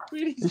sorry.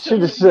 Really sorry. You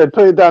should have said,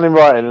 put it down in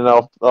writing, and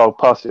I'll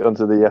pass it on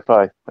to the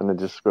FA, and then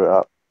just screw it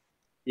up.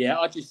 Yeah,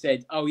 I just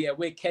said, "Oh yeah,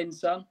 we're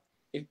Ken's son,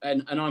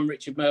 and I'm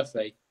Richard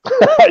Murphy."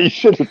 You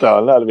should have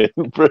done. That'd have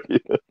been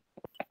brilliant.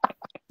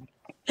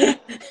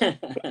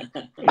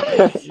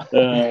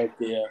 Oh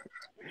dear.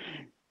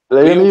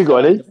 Liam, you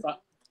got any?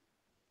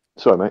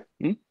 Sorry, mate.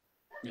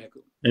 Yeah,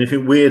 cool.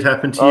 Anything weird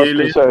happened to you,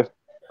 Liam?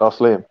 Ask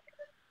Liam.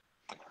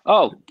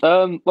 Oh,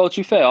 well, to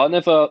be fair, I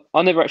never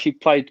actually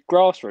played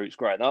grassroots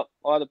growing up.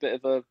 I had a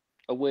bit of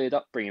a weird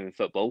upbringing in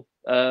football.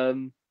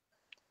 I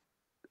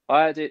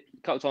had it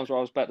a couple of times where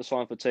I was about to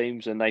sign for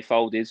teams and they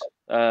folded,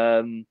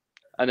 and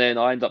then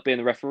I ended up being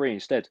a referee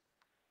instead.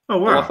 Oh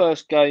wow! My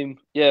first game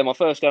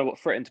got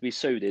threatened to be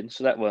sued in,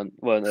 so that weren't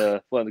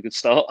a good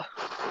start.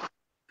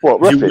 What?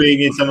 Was you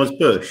weeing in someone's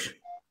bush?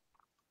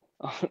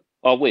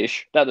 I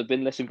wish that'd have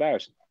been less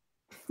embarrassing.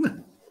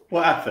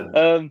 What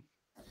happened?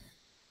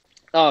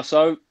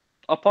 So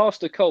I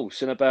passed a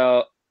course in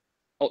about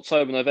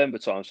October, November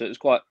time, so it was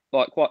quite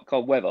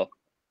cold weather.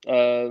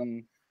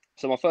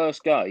 So my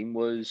first game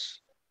was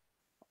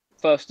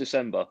 1st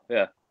December.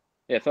 Yeah,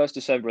 1st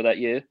December of that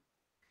year.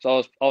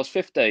 So I was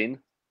 15,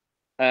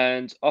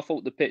 and I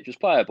thought the pitch was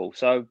playable.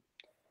 So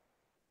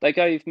they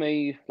gave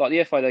me,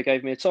 the FA, they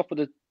gave me a top of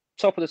the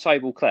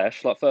table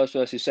clash, first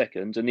versus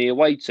second, and the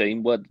away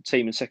team were the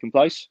team in second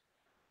place.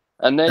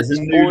 And then as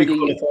a newly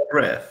qualified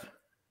ref.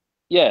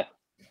 Yeah.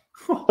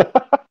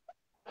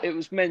 It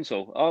was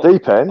mental.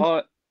 Deep end.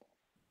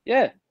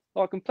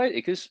 Completely,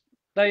 because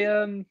they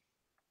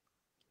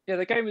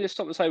gave me this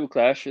top of the table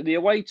clash. The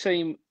away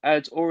team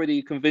had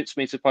already convinced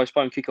me to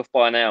postpone kickoff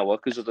by an hour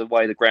because of the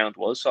way the ground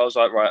was. So I was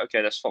like, right,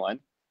 okay, that's fine.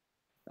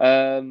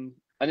 And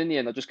in the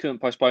end, I just couldn't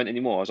postpone it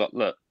anymore. I was like,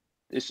 look,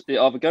 it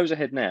either goes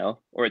ahead now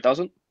or it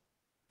doesn't.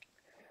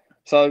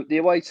 So the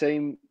away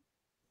team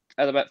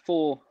had about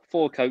four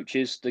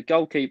coaches. The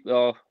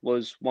goalkeeper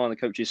was one of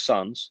the coach's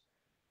sons.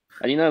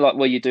 And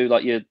where you do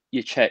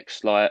your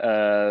checks, like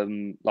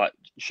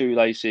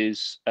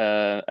shoelaces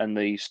and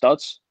the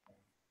studs.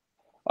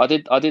 I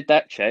did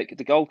that check.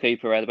 The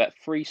goalkeeper had about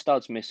 3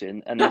 studs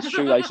missing, and his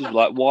shoelaces were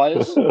like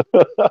wires. And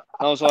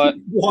I was like,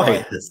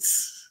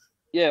 wires.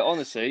 Yeah,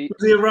 honestly,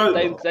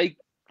 they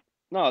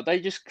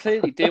just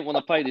clearly didn't want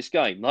to play this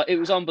game. It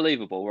was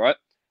unbelievable, right?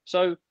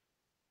 So,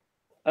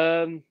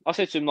 I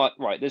said to him,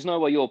 right, there's no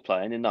way you're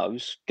playing in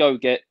those. Go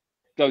get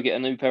a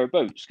new pair of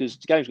boots, because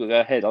the game's got to go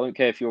ahead. I don't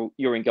care if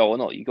you're in goal or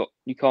not.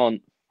 You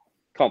can't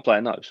play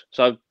in those.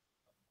 So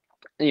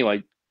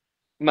anyway,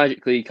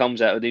 magically he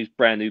comes out with these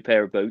brand new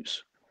pair of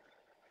boots.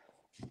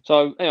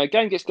 So anyway,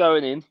 game gets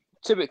going in.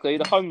 Typically,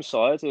 the home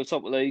side at the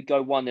top of the league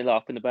go 1-0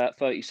 up in about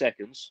 30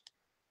 seconds.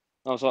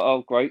 I was like,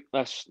 oh, great.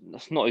 That's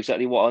not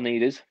exactly what I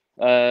needed.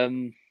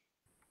 Because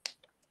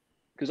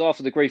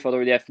after the grief I'd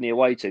already had from the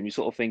away team, you're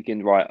sort of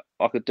thinking, right,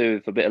 I could do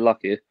with a bit of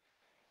luck here.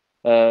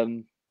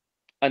 And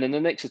then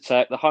the next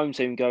attack, the home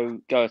team go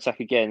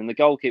attack again, and the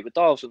goalkeeper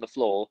dives on the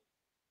floor.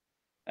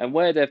 And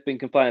where they've been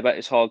complaining about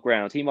this hard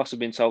ground, he must have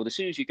been told, as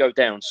soon as you go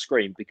down,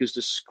 scream, because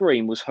the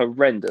scream was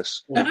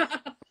horrendous.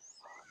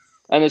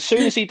 And as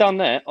soon as he done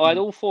that, I had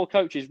all 4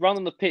 coaches run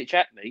on the pitch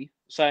at me,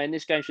 saying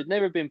this game should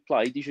never have been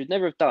played. You should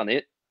never have done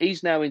it.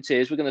 He's now in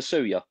tears. We're going to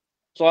sue you.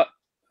 It's like,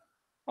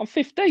 I'm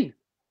 15.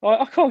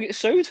 I can't get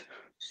sued.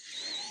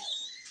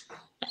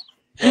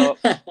 What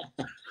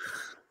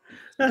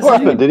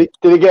happened? Did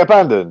he get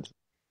abandoned?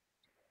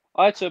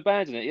 I had to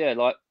abandon it. Yeah,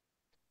 like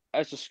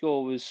as the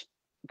score was,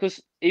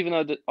 because even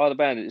though I'd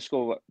abandoned it, the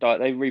score, like,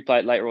 they replay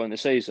it later on in the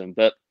season.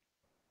 But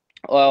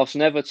I asked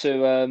never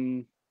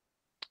to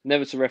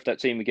ref that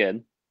team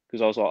again,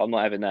 because I was like, I'm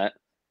not having that.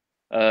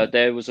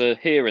 There was a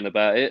hearing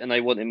about it, and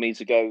they wanted me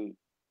to go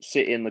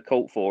sit in the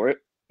court for it,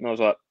 and I was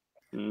like,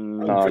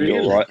 no, really?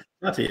 You're all right.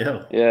 Bloody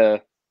hell. Yeah.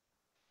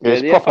 Yeah,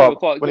 it's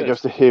proper. When it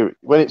goes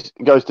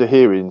to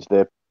hearings,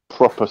 they're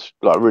proper,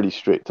 like really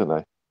strict,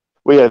 aren't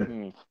they?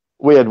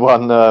 We had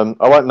one.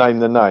 I won't name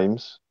the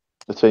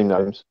team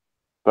names,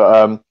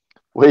 but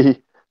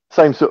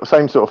same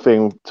sort of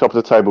thing. Top of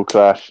the table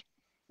clash.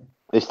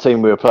 This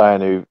team we were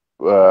playing, who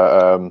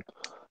were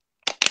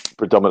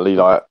predominantly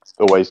like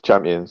always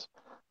champions,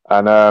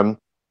 and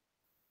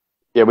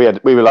yeah, we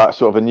were like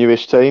sort of a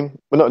newish team.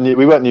 We're not new,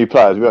 we weren't new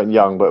players. We weren't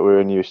young, but we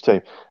were a newish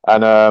team,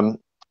 and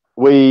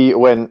we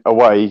went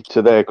away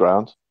to their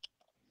ground,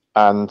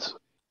 and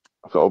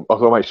I've got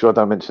to make sure I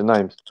don't mention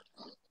names.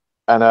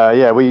 And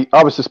yeah,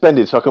 I was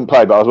suspended, so I couldn't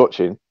play, but I was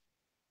watching.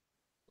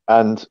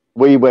 And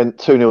we went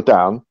 2-0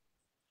 down,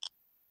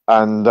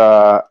 and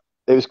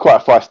it was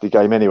quite a feisty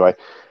game anyway.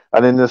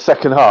 And in the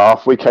second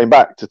half, we came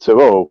back to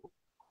 2-2,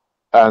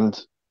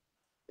 and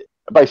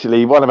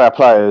basically one of our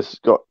players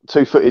got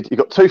 2-footed. He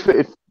got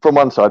 2-footed from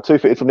one side,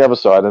 2-footed from the other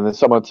side, and then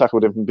someone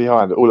tackled him from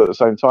behind, all at the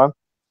same time.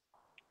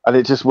 And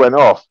it just went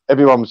off.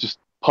 Everyone was just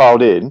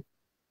piled in,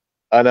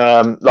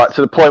 and like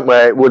to the point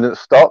where it wouldn't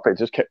stop. It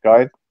just kept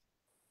going.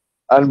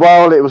 And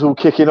while it was all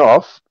kicking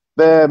off,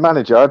 their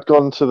manager had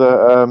gone to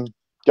the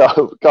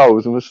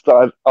goals and was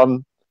started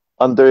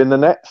undoing the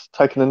nets,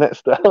 taking the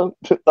nets down.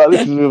 Like,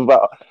 this is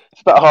about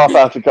half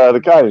hour to go of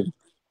the game.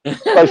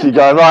 Basically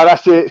going, right,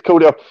 that's it. It's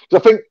called it off.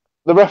 Because I think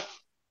the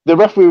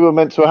ref we were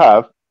meant to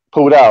have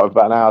pulled out with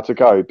about an hour to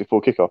go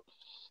before kickoff.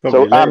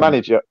 So our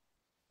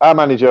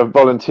manager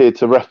volunteered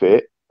to ref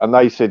it. And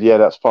they said, yeah,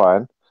 that's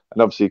fine.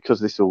 And obviously, because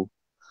this all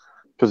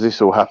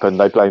happened,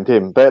 they blamed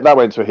him. But that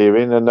went to a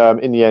hearing, and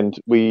in the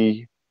end,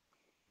 I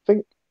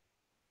can't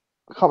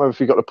remember if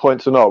we got the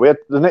points or not. We had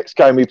the next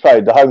game we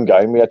played, the home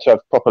game. We had to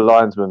have proper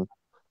linesmen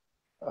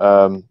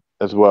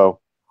as well.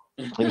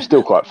 It was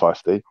still quite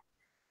feisty.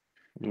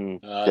 Yeah,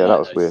 that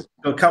was weird.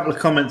 Got a couple of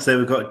comments there.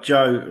 We've got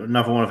Joe,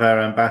 another one of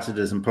our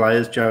ambassadors and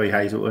players, Joey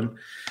Hazelton.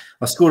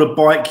 I scored a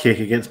bike kick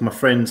against my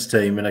friend's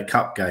team in a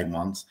cup game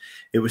once.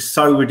 It was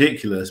so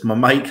ridiculous. My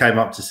mate came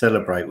up to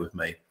celebrate with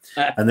me,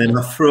 and then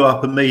I threw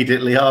up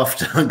immediately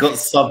after and got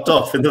subbed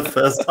off in the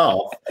first half.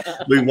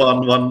 We won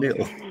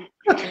 1-0.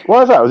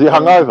 Why is that? Was he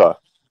hungover?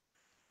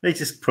 He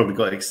just probably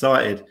got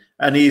excited,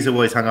 and he's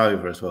always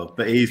hungover as well.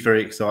 But he's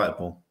very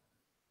excitable.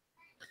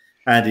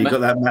 Andy,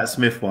 got that Matt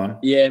Smith one?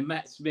 Yeah,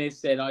 Matt Smith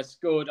said, I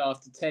scored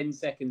after 10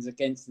 seconds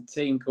against a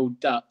team called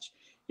Dutch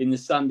in the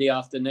Sunday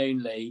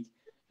afternoon league,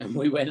 and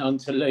we went on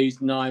to lose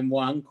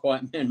 9-1.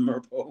 Quite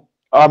memorable.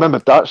 I remember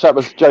Dutch. That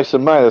was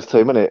Jason Mayer's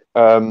team, wasn't it?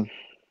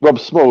 Rob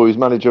Small, who's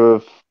manager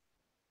of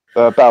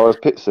Bowers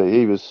Pitsea,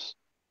 he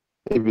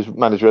was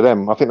manager of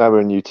them. I think they were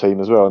a new team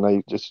as well, and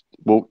they just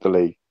walked the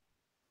league.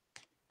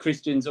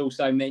 Christian's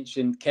also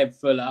mentioned Kev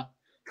Fuller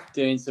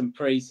doing some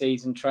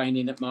pre-season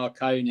training at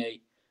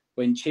Marconi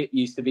when Chip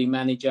used to be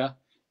manager.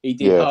 He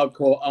did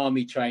hardcore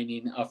army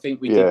training. I think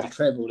we did the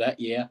treble that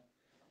year.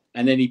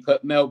 And then he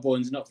put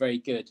Melbourne's not very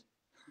good.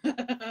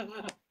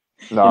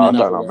 No, I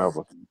don't like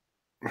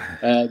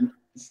Melbourne.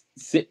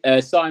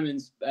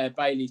 Simon's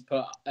Bailey's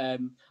put,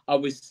 I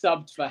was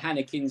subbed for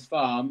Hannekin's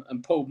farm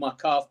and pulled my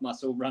calf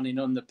muscle running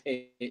on the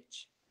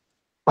pitch.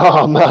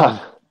 Oh,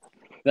 man.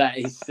 That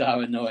is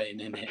so annoying,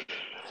 isn't it?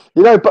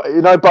 You know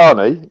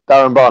Barney,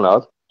 Darren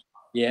Barnard?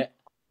 Yeah.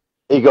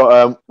 He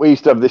got, we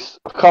used to have this,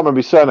 I can't remember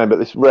his surname, but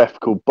this ref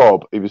called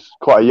Bob. He was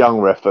quite a young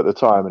ref at the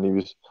time, and he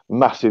was a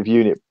massive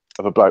unit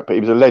of a bloke, but he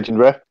was a legend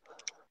ref.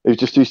 He was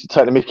just used to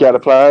take the mickey out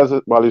of players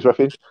while he was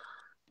reffing.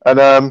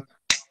 And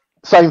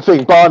same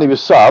thing, Barney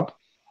was sub,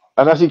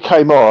 and as he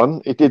came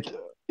on, he did,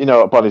 you know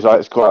what Barney's like,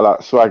 it's quite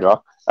like swagger.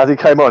 As he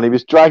came on, he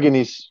was dragging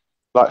his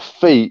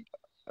feet,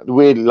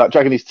 weirdly, like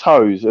dragging his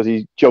toes as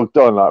he jogged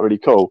on, like really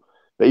cool.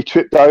 But he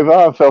tripped over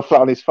and fell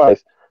flat on his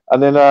face.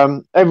 And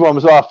then everyone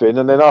was laughing.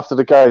 And then after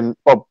the game,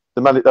 Bob,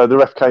 the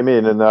ref came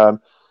in, and I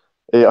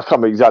can't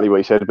remember exactly what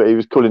he said, but he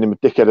was calling him a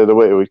dickhead of the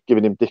week, or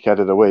giving him dickhead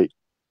of the week.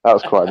 That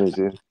was quite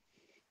amusing.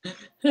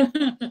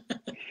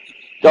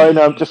 Going,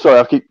 just sorry,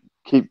 I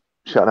keep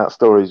shouting out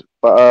stories,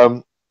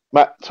 but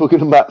Matt, talking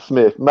to Matt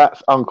Smith,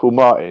 Matt's uncle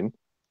Martin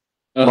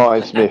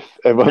Smith,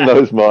 everyone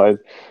knows Martin.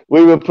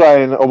 We were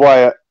playing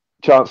away at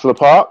Chancellor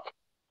Park,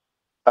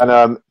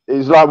 and it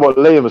was like what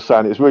Liam was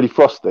saying. It was really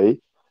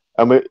frosty,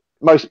 and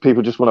most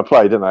people just want to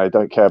play, don't they? They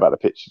don't care about the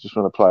pitch; they just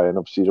want to play, and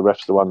obviously the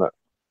ref's the one that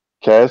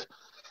cares.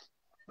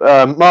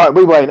 Martin,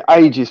 we waited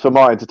ages for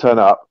Martin to turn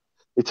up.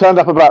 He turned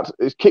up it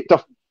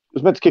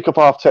was meant to kick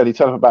off 10:30. He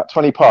turned up about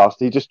 20 past.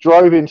 He just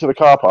drove into the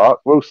car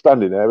park. We're all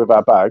standing there with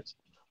our bags.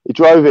 He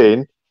drove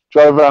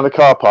around the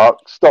car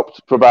park,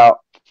 stopped for about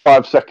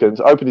 5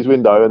 seconds, opened his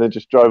window, and then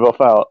just drove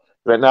off out.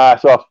 He went, "Nah,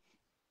 it's off."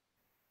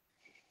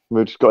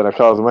 We just got in our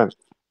cars and went.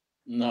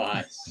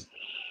 Nice.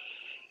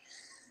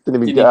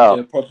 Didn't even get out.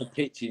 Do a proper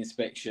pitch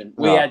inspection.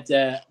 No.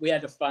 We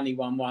had a funny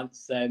one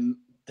once.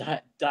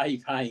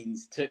 Dave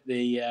Haynes took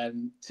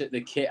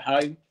the kit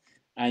home,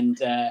 and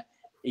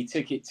he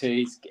took it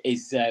to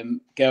his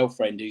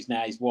girlfriend, who's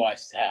now his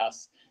wife's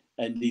house.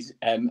 And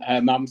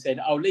her mum said,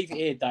 "I'll leave it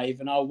here, Dave,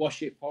 and I'll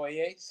wash it for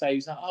you." So he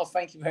was like, "Oh,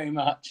 thank you very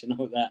much," and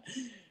all that.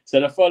 So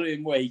the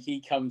following week,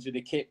 he comes with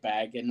a kit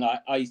bag, and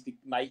like I used to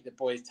make the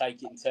boys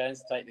take it in turns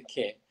to take the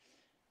kit.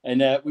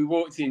 And he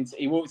walked into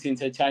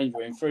the change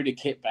room, threw the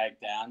kit bag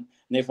down,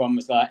 and everyone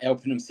was like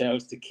helping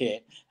themselves to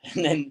kit.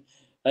 And then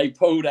they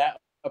pulled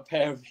out a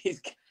pair of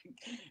his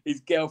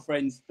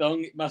girlfriend's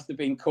thong. It must have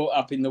been caught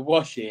up in the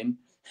washing.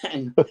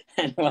 And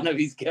one of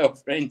his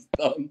girlfriend's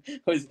thong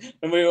was,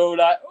 and we were all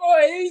like,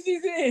 "Oh, whose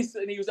is this?"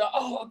 And he was like,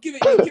 "Oh, give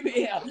it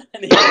here,"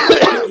 and he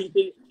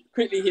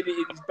quickly hid it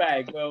in his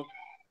bag. Well,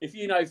 if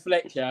you know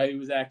Fletcher, who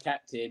was our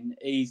captain,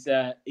 he's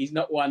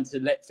not one to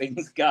let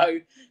things go.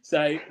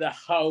 So the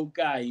whole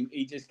game,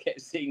 he just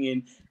kept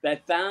singing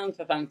that dang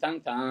dang dang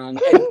dang.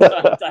 Every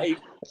time Dave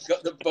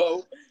got the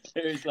ball,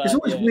 it was like, it's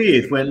always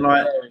weird when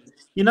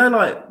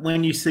like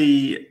when you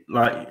see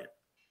like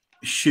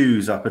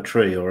shoes up a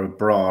tree or a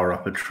bra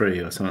up a tree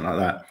or something like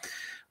that.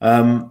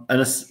 And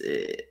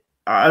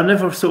I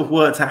never sort of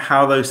worked out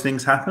how those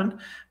things happen.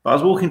 But I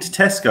was walking to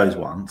Tesco's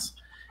once,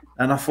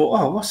 and I thought,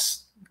 "Oh,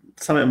 what's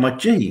something in my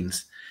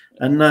jeans?"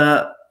 And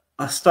I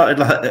started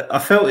I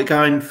felt it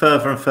going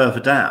further and further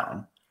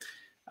down,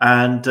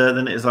 and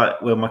then it was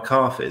like where my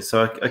calf is.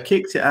 So I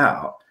kicked it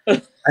out,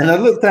 and I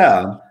looked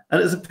down,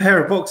 and it was a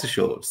pair of boxer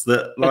shorts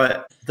that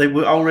like they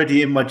were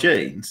already in my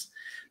jeans.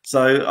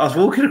 So I was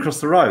walking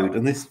across the road,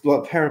 and this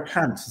like pair of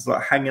pants was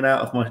like hanging out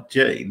of my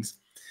jeans.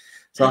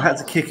 So I had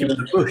to kick into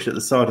the bush at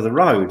the side of the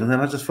road, and then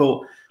I just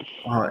thought,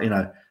 "Oh,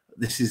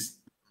 this is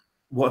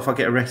what if I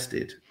get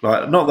arrested?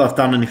 Like, not that I've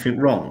done anything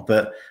wrong,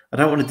 but I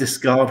don't want to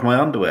discard my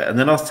underwear." And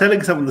then I was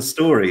telling someone the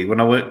story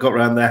when I got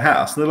around their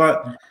house, and they're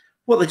like,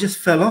 "What? They just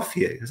fell off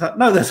you?" It's like,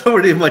 "No, that's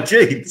already in my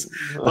jeans."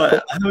 Like,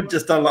 I haven't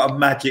just done like a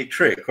magic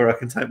trick where I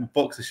can take my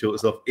boxer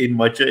shorts off in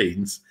my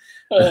jeans.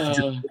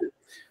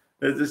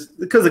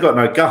 Because I've got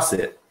no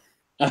gusset.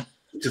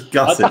 Just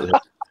gusset it.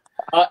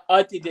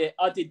 I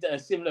did a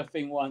similar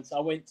thing once. I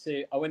went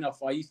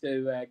off. I used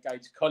to go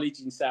to college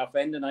in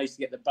Southend, and I used to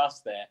get the bus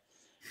there.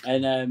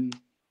 And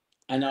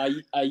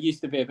I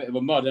used to be a bit of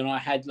a mod, and I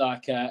had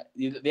like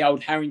the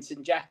old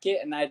Harrington jacket,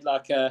 and they had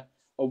like a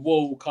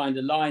wool kind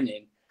of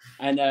lining.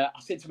 And I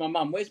said to my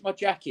mum, "Where's my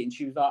jacket?" And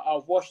she was like,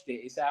 "I've washed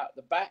it. It's out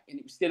the back," and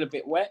it was still a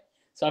bit wet.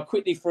 So I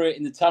quickly threw it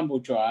in the tumble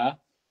dryer.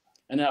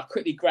 And then I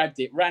quickly grabbed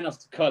it, ran off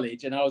to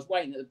college, and I was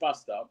waiting at the bus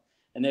stop.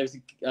 And there was,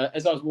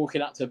 as I was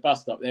walking up to the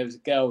bus stop, there was a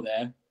girl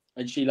there,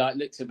 and she like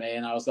looked at me,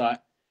 and I was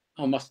like,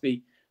 "Oh, must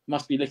be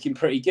looking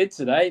pretty good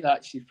today."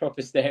 Like she's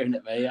proper staring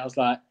at me. I was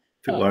like,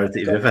 got on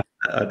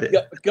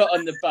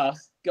the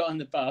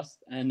bus,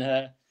 and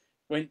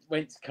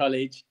went to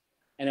college.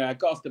 Anyway, I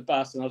got off the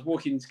bus, and I was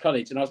walking into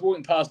college, and I was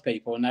walking past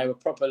people, and they were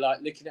proper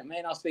like looking at me,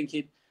 and I was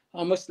thinking,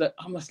 I must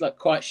look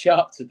quite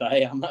sharp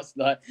today. I must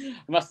have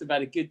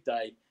had a good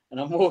day. And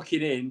I'm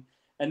walking in,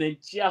 and then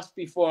just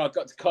before I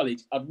got to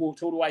college, I'd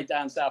walked all the way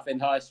down Southend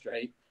High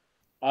Street.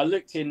 I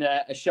looked in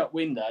a shop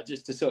window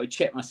just to sort of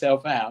check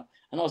myself out,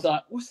 and I was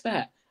like, "What's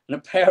that?" And a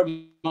pair of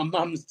my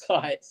mum's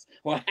tights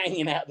were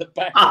hanging out the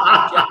back of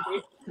my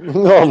jacket.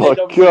 Oh my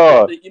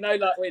God!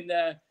 Like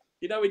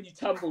when you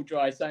tumble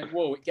dry something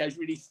wool, it goes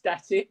really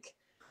static,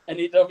 and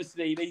it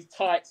obviously these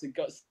tights had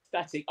got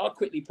static. I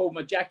quickly pulled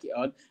my jacket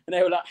on, and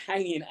they were like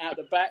hanging out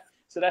the back.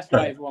 So that's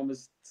why everyone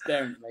was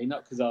staring at me,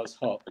 not because I was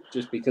hot,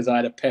 just because I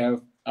had a pair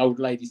of old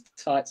ladies'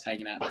 tights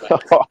hanging out the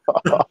back.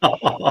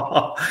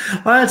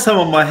 I had some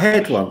on my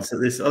head once. I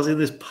was in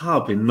this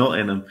pub in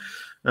Nottingham,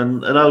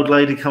 and an old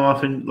lady come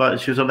up and like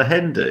she was on a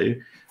hen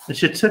do, and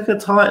she took her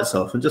tights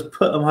off and just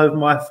put them over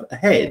my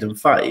head and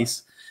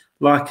face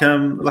like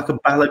a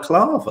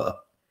balaclava.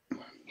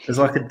 It was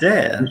like a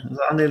dare.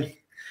 I nearly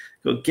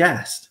got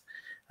gassed.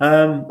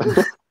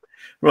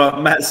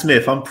 Right, Matt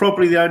Smith, I'm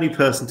probably the only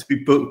person to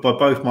be booked by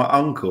both my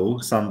uncle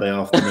Sunday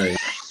afternoon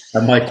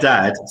and my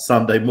dad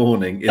Sunday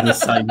morning in the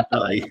same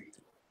day.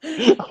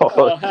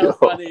 Oh, how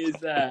funny is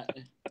that?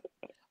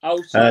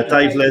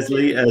 Dave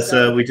Leslie, as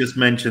we just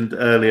mentioned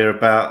earlier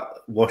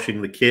about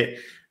washing the kit,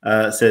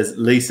 says,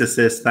 Lisa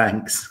says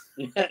thanks.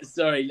 Yeah,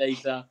 sorry,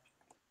 Lisa.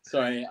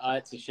 Sorry, I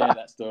had to share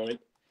that story.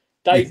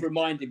 Dave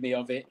reminded me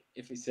of it.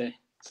 If it's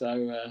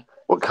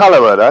what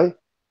colour are they?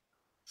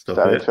 Stop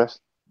That it.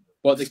 interest.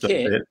 What the Stop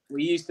kit? it.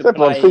 We used to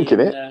Everyone's play. thinking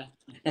it.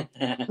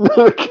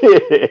 The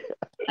kit.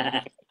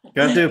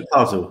 Go and do a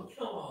puzzle.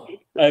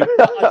 I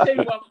tell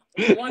you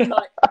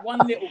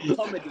one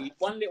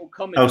little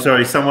comedy. Oh,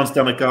 sorry, someone's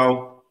done a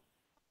goal.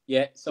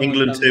 Yeah,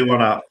 England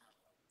 2-1 up.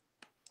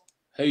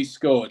 Who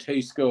scored?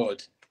 Who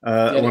scored?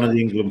 One of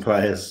the England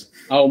players.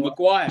 Oh,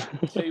 Maguire.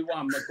 2-1,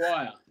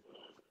 Maguire.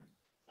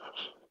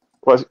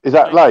 What, is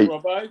that late?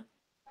 Robbo.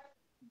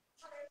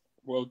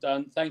 Well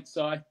done. Thanks, Si.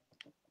 2-1.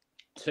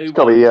 It's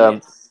got to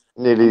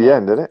be nearly the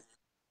end, isn't it?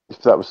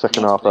 If that was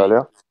second half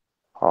earlier.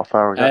 Half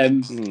hour ago.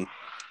 Do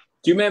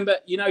you remember,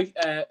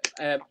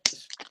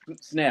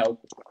 Snell,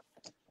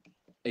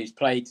 who's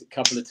played a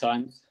couple of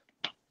times?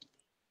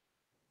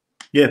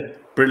 Yeah,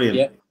 brilliant.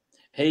 Yeah.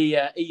 He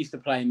used to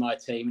play in my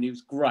team and he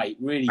was great,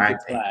 really good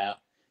player,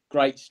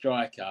 great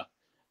striker.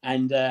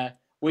 And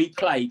we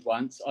played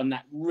once on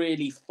that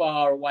really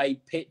far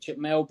away pitch at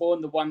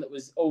Melbourne, the one that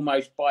was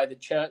almost by the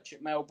church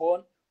at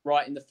Melbourne,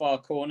 right in the far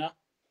corner.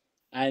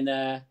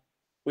 And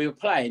we were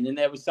playing and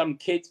there were some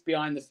kids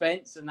behind the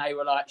fence and they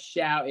were like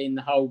shouting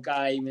the whole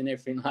game and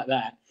everything like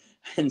that.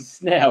 And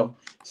Snell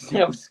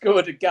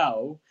scored a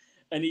goal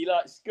and he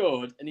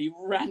scored and he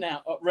ran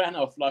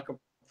off like a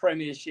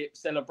Premiership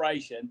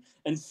celebration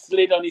and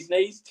slid on his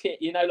knees,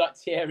 like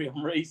Thierry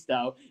Henry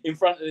style, in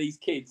front of these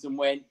kids and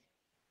went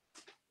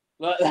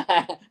like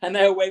that, and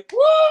they all went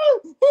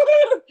woo,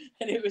 woo!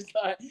 And it was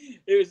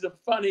the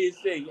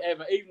funniest thing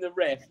ever. Even the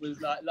ref was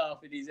like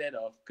laughing his head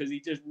off because he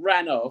just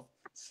ran off,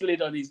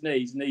 slid on his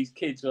knees, and these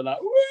kids were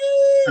like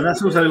woo! And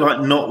that's also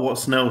like not what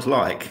Snell's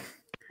like.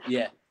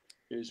 Yeah,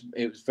 it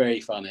was very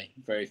funny,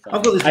 very funny.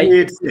 I've got this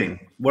weird thing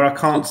where I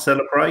can't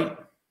celebrate.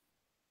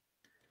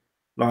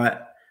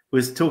 Like, we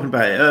was talking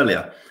about it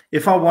earlier.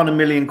 If I won £1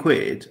 million,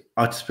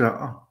 I'd just be like,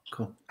 oh,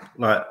 cool.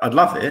 Like, I'd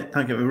love it,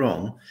 don't get me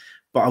wrong,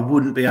 but I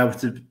wouldn't be able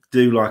to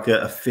do like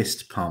a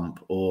fist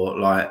pump or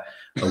like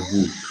a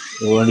whoop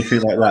or anything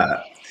like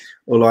that.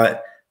 Or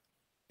like,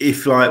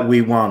 if like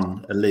we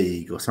won a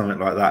league or something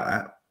like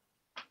that,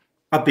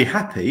 I'd be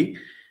happy,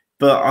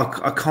 but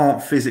I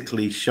can't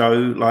physically show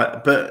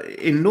like, but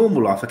in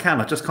normal life I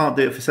can. I just can't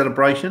do it for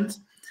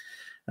celebrations.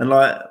 And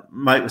like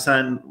mate was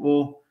saying,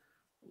 well,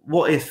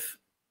 what if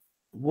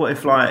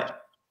like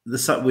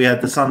we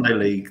had the Sunday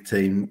League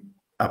team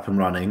up and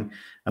running,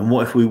 and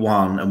what if we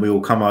won and we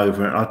all come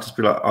over and I'd just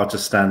be like, I'll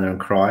just stand there and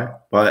cry.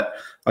 But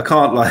I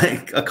can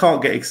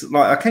get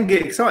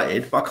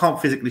excited, but I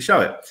can't physically show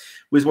it.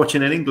 We was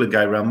watching an England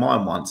game around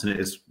mine once, and it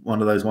was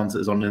one of those ones that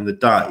was on in the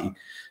day. I think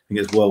it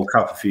was World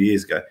Cup a few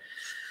years ago.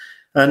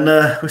 And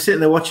we're sitting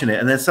there watching it,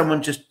 and then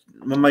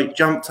my mate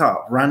jumped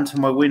up, ran to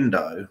my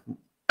window,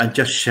 and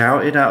just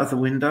shouted out of the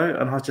window,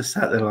 and I just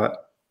sat there like,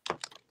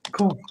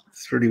 cool.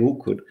 It's really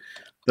awkward,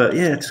 but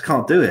yeah, I just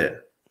can't do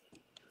it.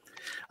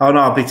 Oh no,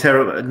 I'll be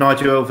terrible.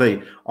 Nigel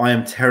LV, I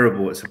am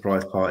terrible at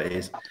surprise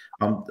parties.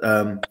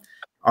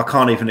 I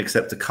can't even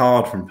accept a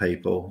card from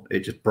people.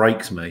 It just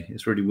breaks me.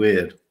 It's really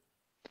weird.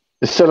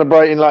 Is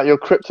celebrating like your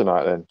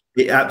kryptonite then?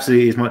 It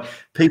absolutely is.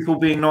 People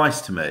being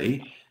nice to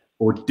me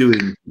or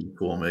doing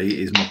for me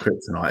is my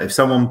kryptonite. If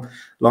someone,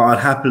 like,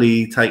 I'd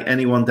happily take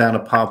anyone down a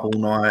pub all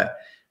night,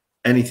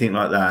 anything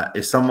like that.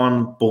 If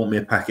someone bought me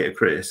a packet of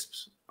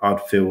crisps,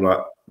 I'd feel like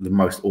the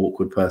most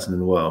awkward person in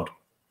the world.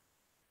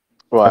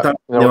 Right. I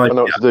know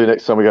what to do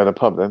next time we go to the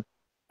pub then.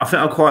 I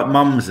think I'm quite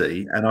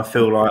mumsy and I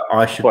feel like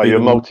I should buy be you a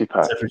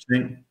multi-pack.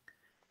 Everything.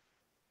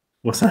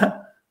 What's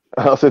that?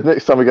 I said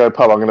next time we go to the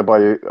pub, I'm going to buy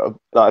you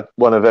like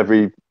one of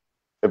every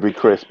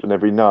crisp and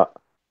every nut.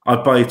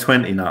 I'd buy you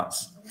 20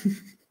 nuts.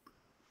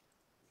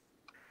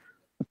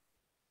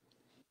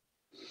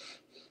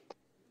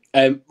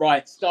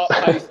 Right, start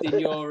posting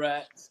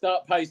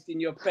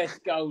your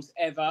best goals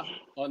ever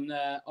on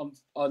the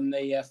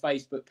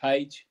Facebook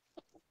page.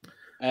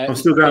 I'm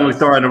still going with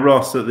Diana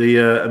Ross at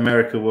the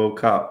America World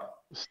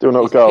Cup. Still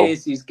not a goal.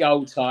 Pierce's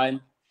goal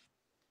time.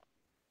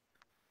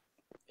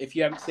 If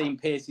you haven't seen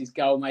Pierce's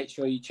goal, make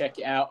sure you check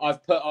it out.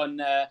 I've put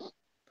on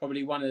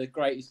probably one of the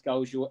greatest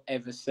goals you'll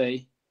ever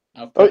see.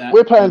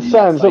 We're playing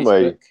Sands, aren't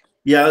we?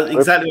 Yeah,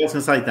 exactly what I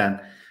was going to say,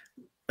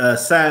 Dan.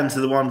 Sands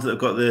are the ones that have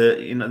got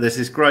there's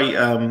this great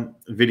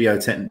video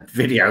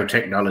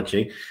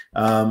technology,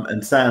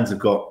 and Sands have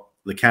got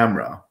the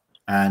camera,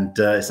 and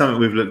it's something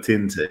we've looked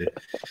into.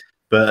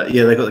 But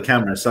yeah, they've got the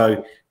camera.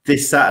 So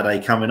this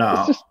Saturday coming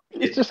up,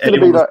 it's just going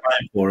to be like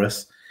playing for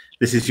us.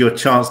 This is your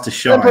chance to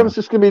shine. Everyone's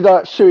just going to be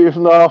like shooting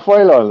from the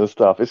halfway line and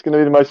stuff. It's going to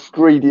be the most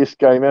greediest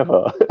game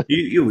ever.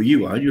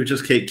 You won't. You'll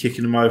just keep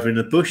kicking them over in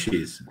the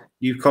bushes.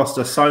 You've cost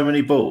us so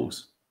many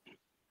balls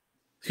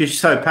because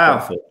you're so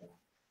powerful.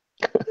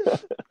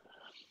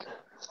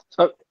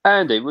 So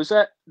Andy, was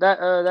that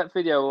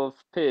video of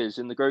Piers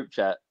in the group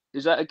chat?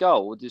 Is that a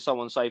goal, or did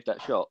someone save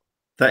that shot?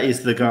 That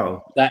is the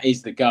goal. That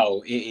is the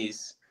goal. It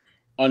is.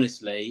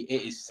 Honestly,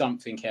 it is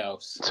something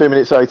else. 2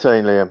 minutes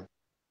 18, Liam.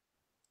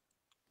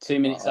 2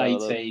 minutes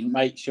 18.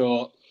 Make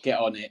sure, get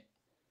on it.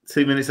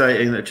 2 minutes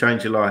 18 that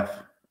changed your life.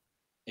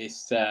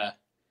 It's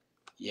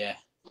yeah,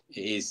 it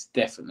is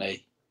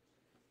definitely.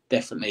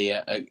 It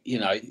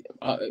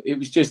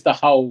was just the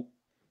whole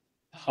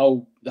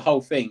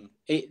thing.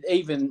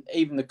 Even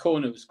the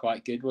corner was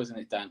quite good, wasn't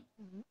it, Dan?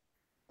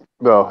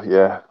 Well,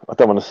 yeah. I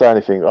don't want to say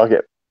anything.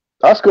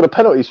 I scored a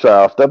penalty straight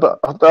after, but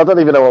I don't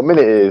even know what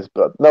minute it is.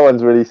 But no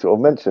one's really sort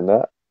of mentioned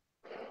that.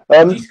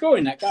 Did you score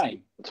in that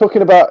game?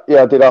 Talking about,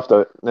 I did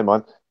after.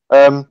 Never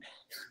mind.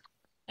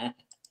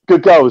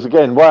 Good goals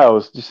again.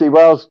 Wales. Did you see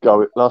Wales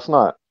goal last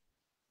night?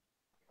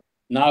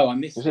 No, I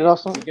missed it.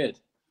 Last night? Good.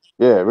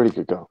 Yeah, really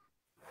good goal.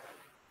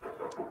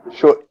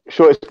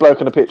 Shortest bloke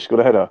on the pitch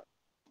got a header.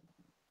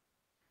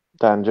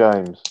 Dan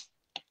James.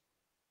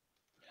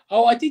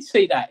 Oh, I did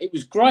see that. It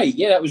was great.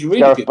 Yeah, that was a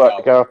really good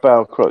goal. Gareth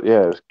Bale.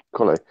 Yeah, it was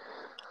quality.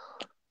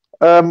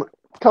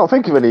 Can't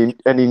think of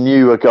any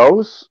newer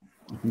goals.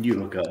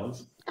 Newer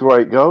goals.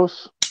 Great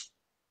goals.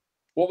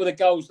 What were the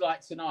goals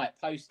like tonight?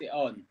 Post it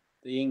on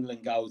the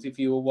England goals if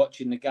you were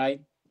watching the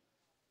game.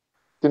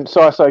 Didn't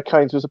Si say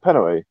Kane's was a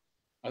penalty?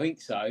 I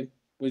think so.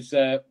 What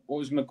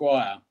was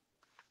Maguire?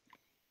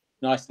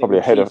 Nice. Probably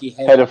a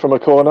header from a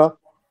corner.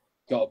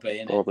 Got to be,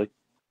 innit? Probably.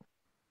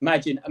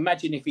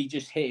 Imagine if he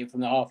just hit it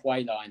from the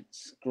halfway line,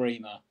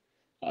 screamer,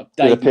 like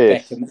David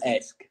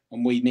Beckham-esque,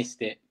 and we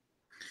missed it.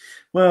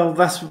 Well,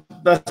 that's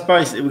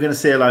basically, we're going to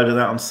see a load of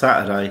that on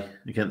Saturday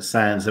against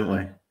Sands, aren't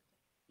we?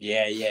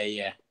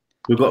 Yeah.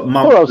 We've got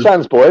poor old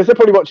Sands boys. They're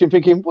probably watching,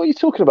 thinking, "What are you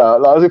talking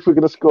about?" Like, as if we're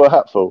going to score a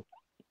hatful.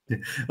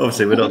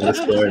 Obviously, we're not going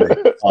to score any.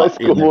 They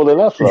scored more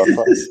than us last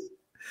time.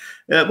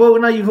 Yeah, well,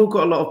 no, you've all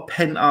got a lot of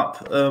pent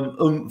up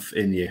oomph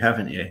in you,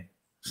 haven't you?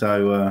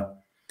 So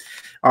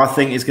I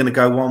think it's going to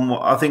go one.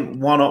 I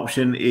think one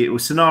option,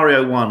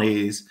 scenario one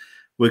is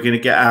we're going to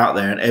get out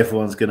there and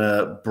everyone's going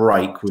to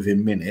break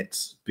within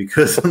minutes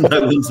because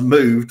no one's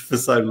moved for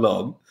so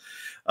long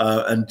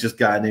and just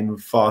going in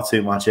with far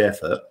too much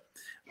effort.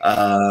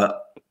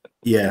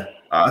 Yeah,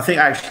 I think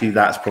actually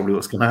that's probably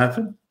what's going to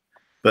happen.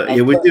 But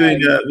yeah, we're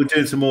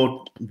doing some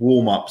more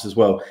warm ups as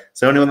well.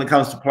 So anyone that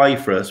comes to play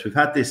for us, we've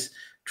had this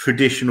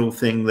traditional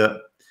thing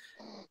that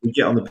we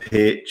get on the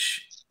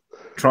pitch,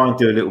 try and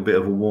do a little bit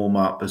of a warm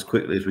up as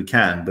quickly as we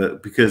can.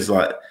 But because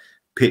like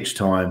pitch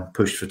time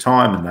pushed for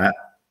time and that,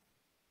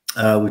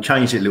 we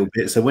changed it a little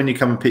bit. So when you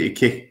come and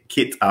pick your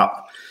kit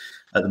up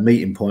at the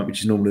meeting point, which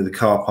is normally the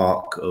car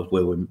park of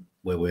where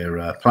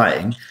we're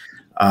playing,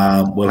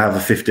 we'll have a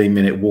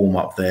 15-minute warm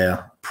up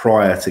there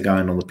prior to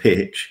going on the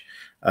pitch.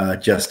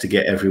 Just to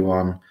get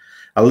everyone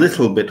a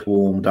little bit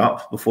warmed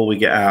up before we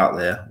get out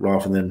there,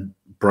 rather than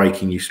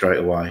breaking you straight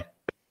away.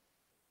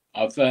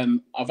 I've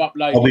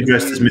uploaded. I'll be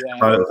dressed as Mr.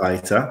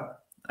 Motivator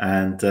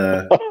and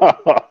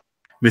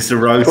Mr.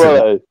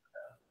 Rotor.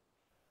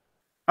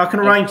 I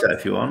can arrange that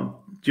if you want.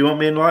 Do you want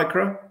me in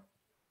Lycra?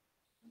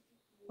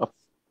 I'll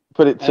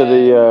put it to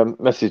the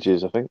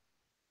messages, I think.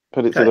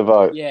 Put it to the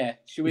vote. Yeah.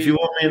 If you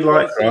want me in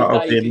Lycra,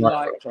 I'll be in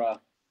Lycra.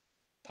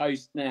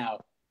 Post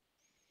now.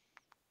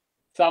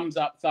 Thumbs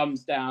up,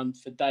 thumbs down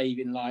for Dave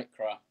in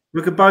Lycra.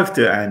 We could both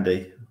do it,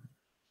 Andy.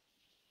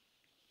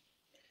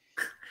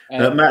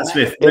 Matt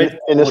Smith.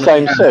 In the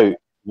same suit.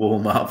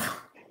 Warm up.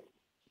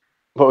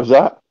 What was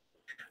that?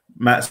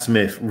 Matt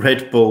Smith,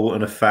 Red Bull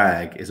and a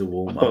fag is a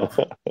warm up.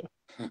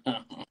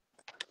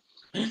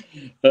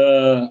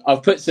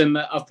 I've put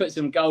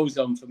some goals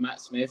on for Matt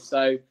Smith.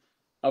 So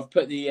I've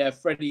put the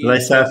Freddie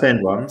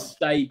Southend ones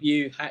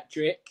debut hat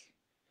trick.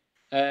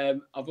 I've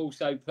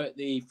also put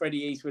the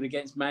Freddie Eastwood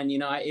against Man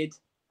United.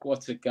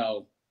 What a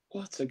goal.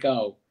 What a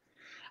goal.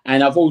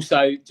 And I've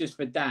also, just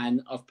for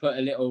Dan, I've put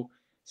a little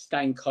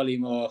Stan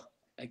Collymore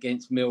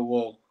against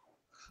Millwall.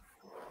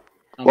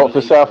 What, for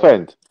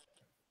Southend?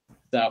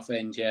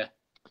 Southend, yeah.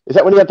 Is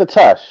that when he had the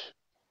tash?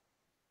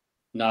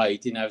 No, he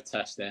didn't have a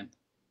tash then.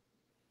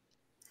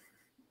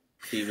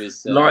 He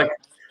was... like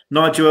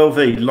Nigel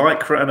LV,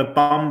 Lycra and a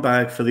bum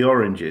bag for the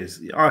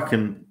oranges. I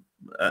can...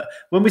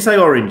 when we say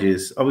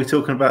oranges, are we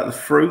talking about the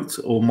fruit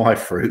or my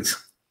fruit?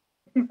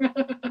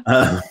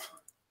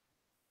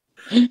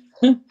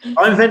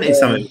 I invented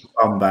something with a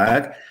bum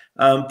bag.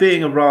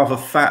 Being a rather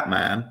fat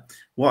man,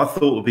 what I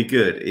thought would be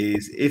good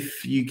is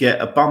if you get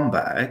a bum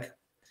bag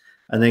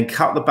and then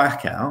cut the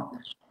back out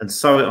and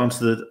sew it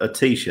onto a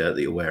t-shirt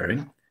that you're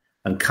wearing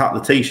and cut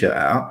the t-shirt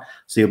out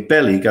so your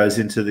belly goes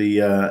into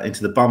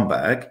the bum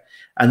bag,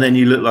 and then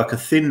you look like a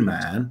thin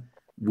man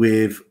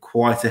with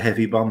quite a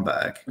heavy bum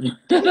bag. And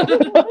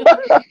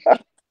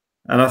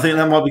I think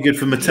that might be good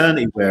for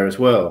maternity wear as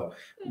well.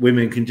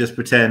 Women can just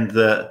pretend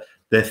that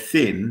they're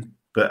thin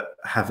but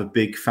have a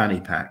big fanny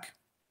pack.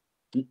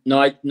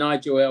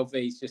 Nigel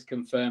LV's just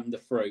confirmed the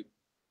fruit.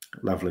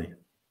 Lovely.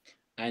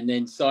 And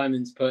then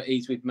Simon's put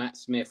he's with Matt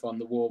Smith on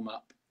the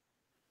warm-up.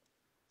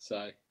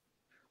 So,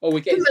 we're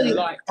getting some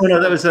likes. Oh no,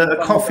 there was a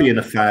coffee in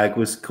a fag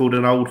was called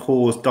an old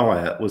whore's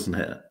diet, wasn't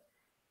it?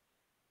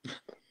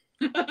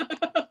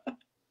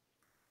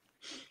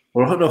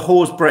 Or a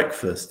whore's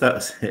breakfast, that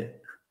was it.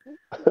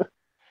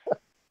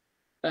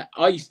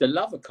 I used to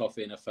love a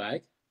coffee in a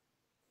fag.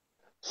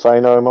 Say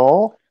no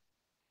more.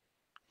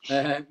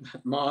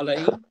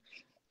 Marlene.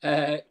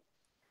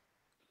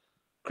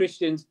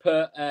 Christian's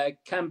put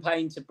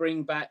campaign to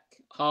bring back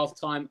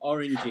halftime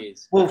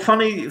oranges. Well,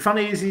 funny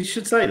is you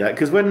should say that,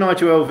 because when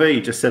Nigel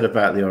LV just said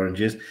about the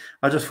oranges,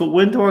 I just thought,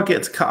 when do I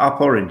get to cut up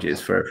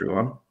oranges for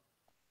everyone?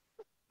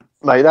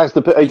 Mate, that's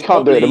the you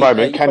can't do it at the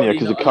moment, can you?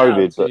 Because of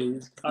COVID.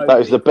 But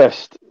that is the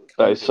best.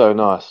 That is so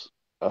nice.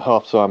 A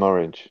halftime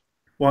orange.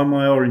 Why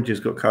my oranges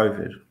got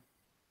COVID?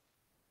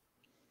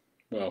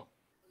 Well,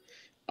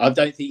 I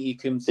don't think you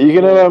can. Are you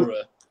gonna?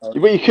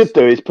 What you could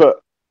do is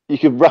you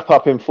could wrap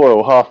up in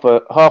foil half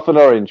an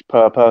orange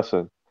per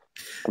person,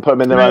 and put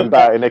them in their own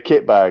bag, in a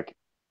kit bag.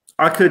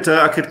 I could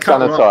cut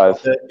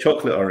sanitize them up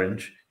chocolate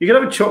orange. You could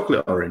have a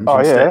chocolate orange. Oh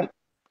instead. Yeah.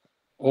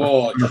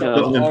 Oh,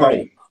 chocolate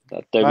orange.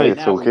 Now you're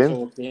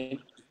talking.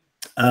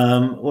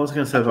 What was I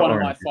going to say about one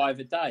orange? Of my 5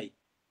 a day.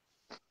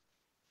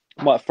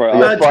 Might throw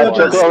it. 5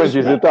 chocolate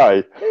oranges a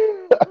day.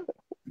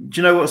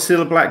 Do you know what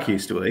Cilla Black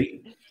used to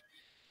eat?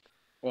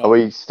 Well,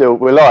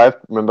 we're live,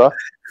 remember?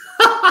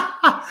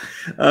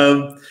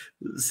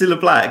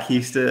 Cilla Black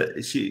used to,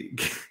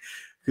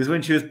 because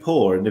when she was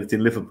poor and lived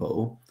in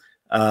Liverpool,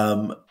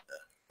 a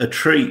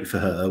treat for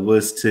her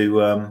was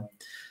to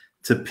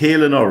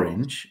peel an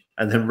orange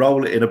and then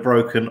roll it in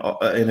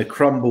a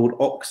crumbled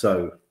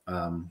OXO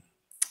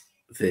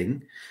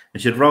thing,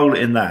 and she'd roll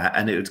it in that,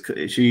 and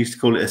she used to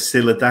call it a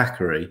Cilla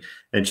daiquiri,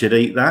 and she'd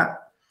eat that.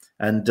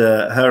 And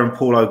her and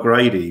Paul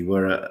O'Grady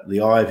were at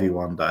the Ivy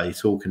one day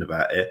talking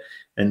about it,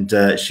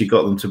 and she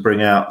got them to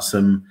bring out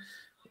some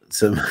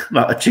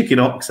like a chicken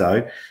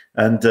OXO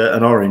and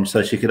an orange,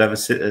 so she could have a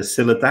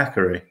Cilla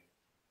daiquiri.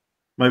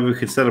 Maybe we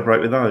could celebrate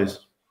with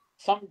those.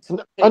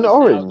 An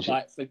orange,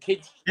 like for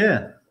kids.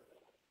 Yeah.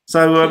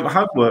 So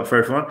homework for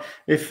everyone.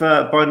 If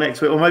by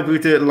next week, or maybe we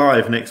do it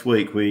live next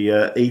week, we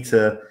eat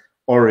a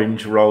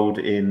orange rolled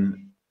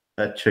in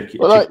a chicken.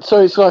 Well,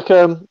 so it's like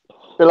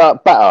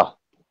batter.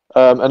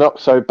 An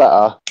OXO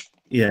batter.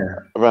 Yeah.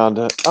 Around.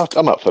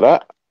 I'm up for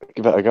that.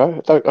 Give that a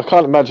go. I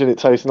can't imagine it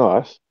tastes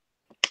nice.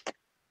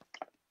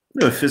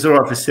 No, if it's all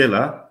right for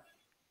Cilla.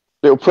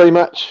 Little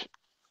pre-match.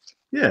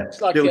 Yeah.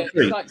 It's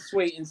like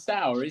sweet and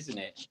sour, isn't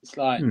it? It's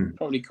like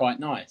probably quite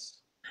nice.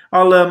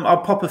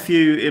 I'll pop a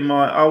few in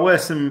my. I'll wear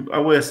some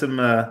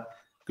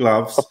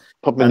gloves. I'll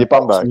pop them in your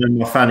bum bag. In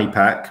my fanny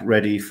pack,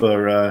 ready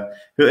for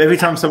every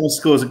time someone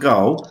scores a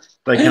goal,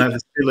 they can have a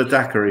Cilla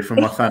daiquiri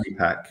from my fanny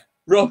pack.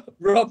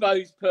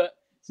 Robbo's put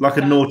like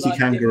a naughty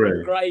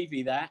kangaroo.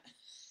 Gravy that.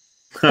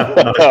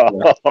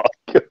 Oh,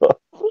 God.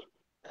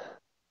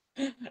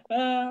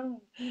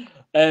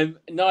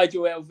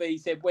 Nigel LV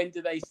said, when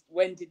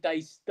did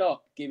they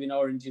stop giving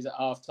oranges at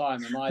half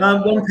time?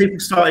 When people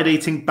started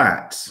eating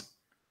bats.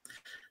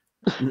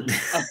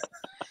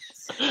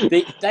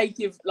 they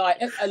give like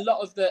a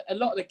lot of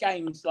the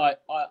games. Like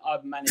I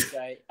manage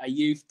a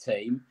youth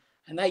team,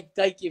 and they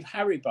give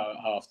Haribo at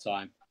half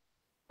time.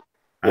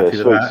 Yeah,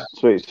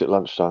 sweets at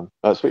lunchtime.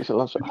 Sweets at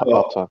lunchtime.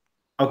 Half time.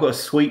 I've got a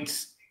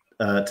sweets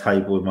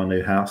table in my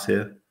new house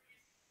here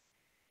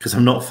because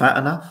I'm not fat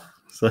enough.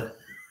 So.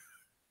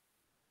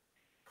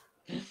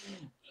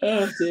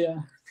 Oh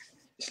dear,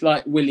 it's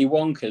like Willy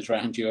Wonka's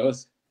round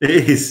yours. It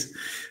is.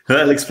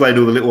 That'll explain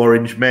all the little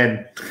orange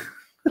men.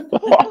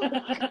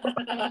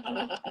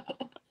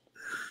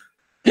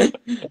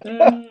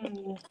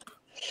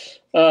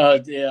 Oh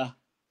dear,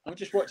 I'm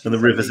just watching. And the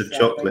rivers of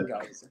chocolate.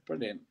 It's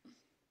brilliant.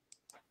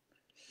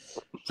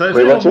 So if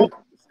you want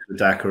the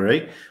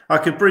daiquiri, I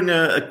could bring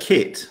a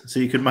kit so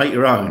you could make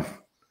your own,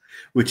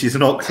 which is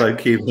an OXO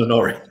cube and an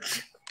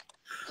orange.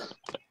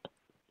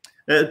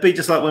 It'd be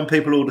just like when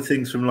people order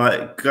things from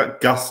like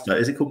Gusto.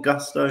 Is it called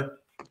Gusto?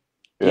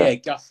 Yeah,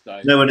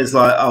 Gusto. No, when it's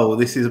like, oh,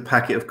 this is a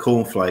packet of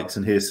cornflakes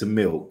and here's some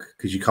milk,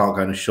 because you can't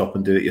go in a shop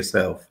and do it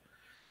yourself.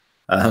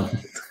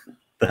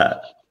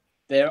 That.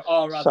 There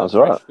are other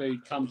fresh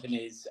food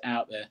companies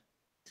out there.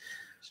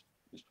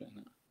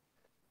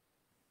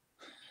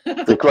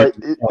 The great,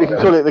 we can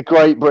call it the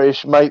Great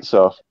British Mates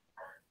Off.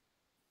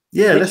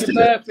 Yeah,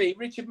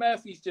 Richard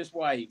Murphy's just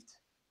waved.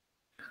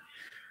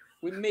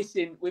 We're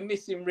missing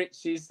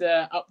Rich's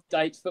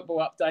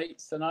football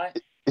updates tonight.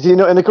 Is he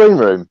not in the green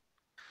room?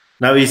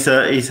 No, he's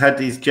had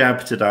his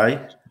jab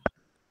today,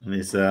 and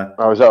he's.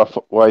 Oh, is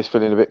that why he's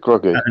feeling a bit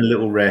groggy? And a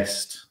little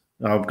rest.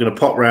 I'm going to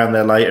pop round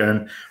there later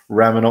and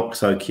ram an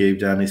OXO cube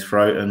down his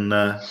throat and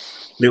a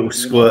little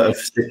squirt of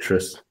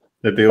citrus.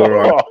 It'll be all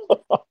right.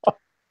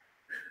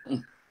 I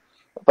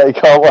bet he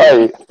can't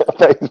wait. I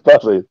bet he's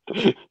buzzing.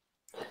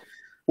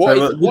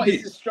 What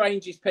is the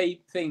strangest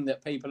thing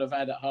that people have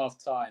had at half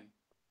time?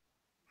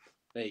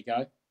 There you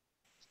go.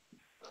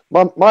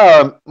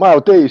 My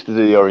old D used to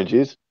do the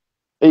oranges,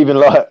 even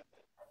like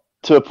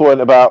to a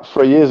point about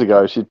 3 years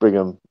ago. She'd bring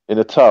them in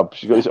a tub.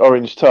 She's got this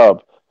orange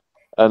tub,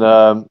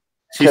 and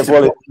she used to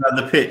put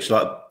down the pitch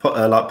like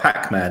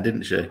Pac-Man,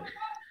 didn't she?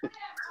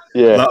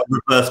 Yeah, like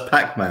reverse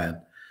Pac-Man.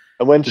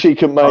 And when she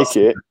can make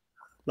it,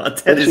 like a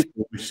tennis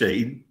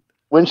machine.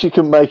 When she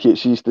couldn't make it,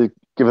 she used to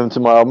give them to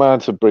my old man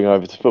to bring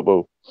over to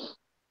football.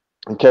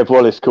 And Kev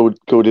Wallace called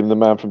him the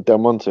man from Del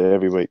Monte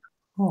every week.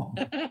 Oh.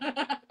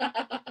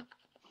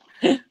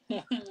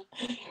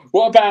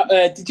 What about?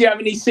 Did you have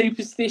any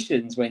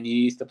superstitions when you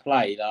used to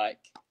play? Like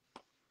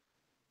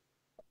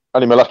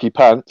only my lucky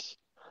pants.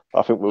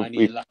 I think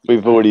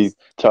we've already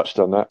touched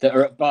on that. That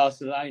are at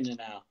Barcelona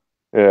now.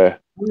 Yeah,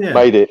 Yeah.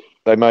 Made it.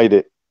 They made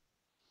it.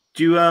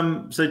 Do you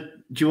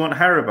do you want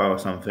Haribo or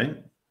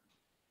something?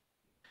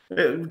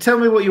 Tell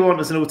me what you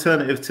want as an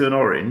alternative to an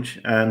orange,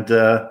 and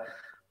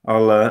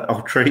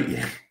I'll treat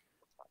you.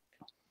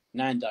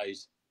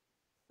 Nando's.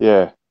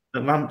 Yeah.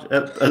 At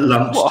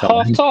lunchtime. What,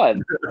 half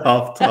time?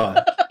 Half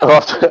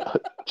time.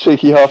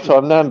 Cheeky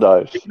half-time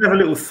Nando's. You can have a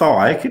little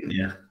thigh, couldn't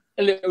you?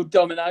 A little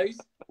Domino's.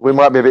 We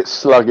might be a bit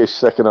sluggish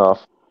second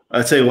half.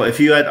 I tell you what, if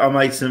you had, I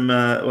made some what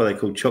are they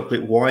called,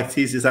 chocolate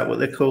whiteys? Is that what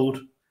they're called?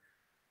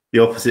 The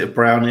opposite of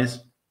brownies.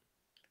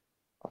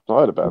 I've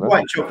not heard about that.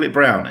 White chocolate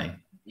brownie.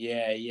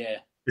 Yeah, yeah.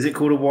 Is it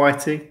called a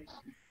whitey?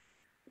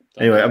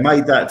 Anyway, I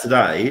made that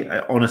today.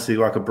 Honestly,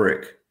 like a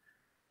brick.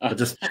 I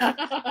just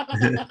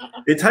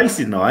it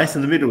tasted nice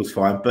and the middle was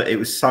fine, but it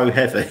was so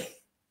heavy.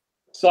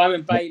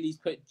 Simon Bailey's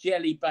put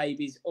jelly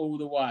babies all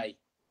the way.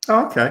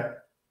 Oh, okay.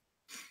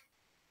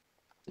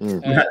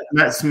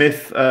 Matt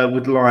Smith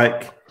would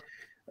like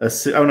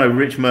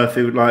Rich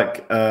Murphy would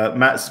like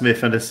Matt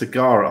Smith and a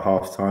cigar at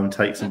halftime.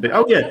 Take some bit.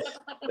 Oh yeah,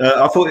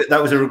 I thought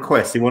that was a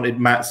request. He wanted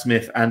Matt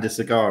Smith and a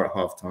cigar at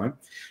halftime,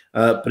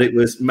 but it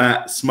was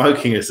Matt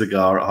smoking a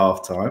cigar at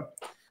halftime.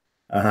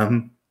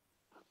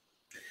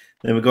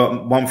 Then we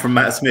got one from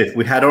Matt Smith.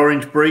 We had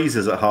orange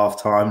breezes at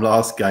halftime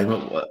last game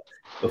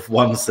of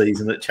one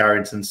season at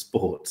Charrington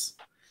Sports.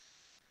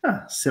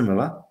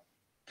 Similar.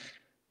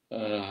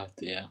 Oh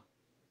dear.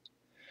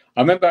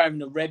 I remember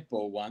having a Red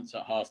Bull once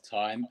at half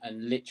time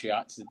and literally I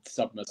had to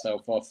sub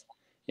myself off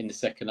in the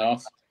second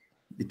half.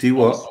 You do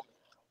what?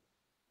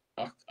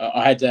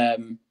 I had a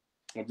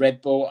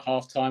Red Bull at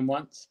half time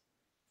once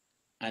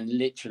and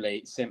literally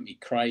it sent me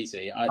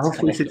crazy. I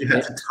thought you said you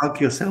had to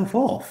tug yourself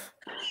off.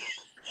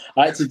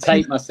 I had to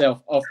take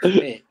myself off the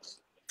pitch.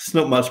 It's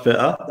not much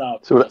better.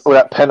 So all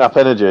that pent-up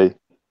energy.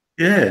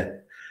 Yeah.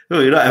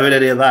 Well, you're not having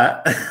any of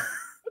that.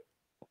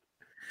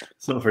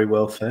 It's not very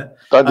welfare.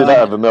 Don't do that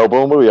over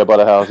Melbourne, will you, by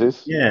the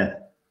houses? Yeah.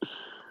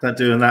 Don't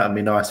do that on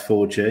me nice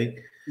 4G.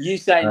 You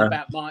saying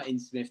about Martin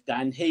Smith,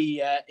 Dan,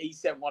 he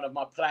sent one of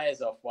my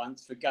players off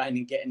once for going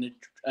and getting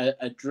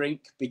a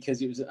drink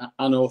because it was an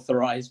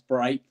unauthorised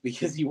break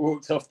because he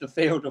walked off the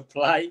field of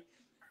play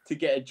to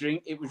get a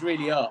drink. It was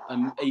really hot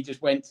and he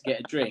just went to get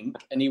a drink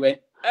and he went,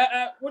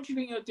 what do you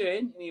think you're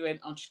doing? And he went,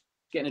 I'm just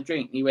getting a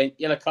drink. And he went,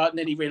 yellow card. And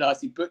then he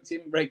realised he booked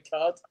him, red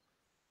card.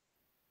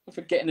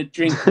 For getting a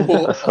drink of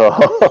water.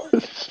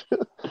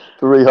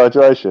 For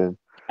rehydration.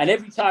 And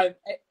every time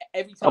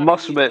I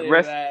must admit,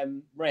 ref,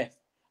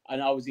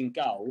 and I was in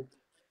goal,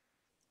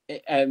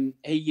 he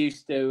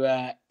used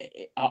to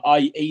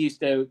he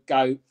used to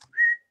go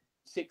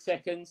 6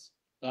 seconds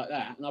like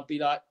that, and I'd be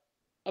like,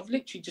 I've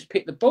literally just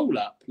picked the ball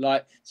up.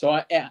 Like,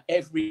 so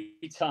every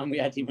time we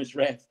had him as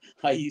ref,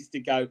 I used to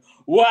go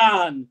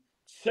 1,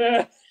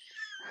 2,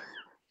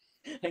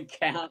 and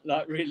count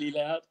like really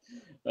loud.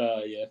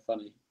 Oh yeah,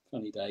 funny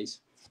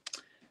days.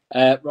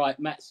 Right,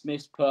 Matt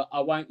Smith's put,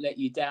 I won't let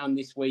you down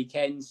this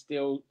weekend.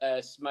 Still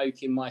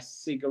smoking my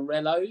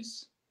cigarellos.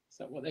 Is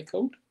that what they're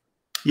called?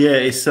 Yeah,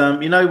 it's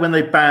you know when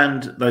they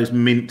banned those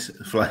mint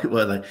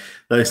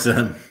those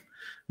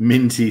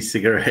minty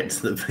cigarettes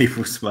that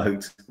people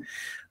smoked.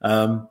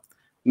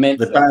 They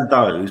banned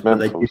those, but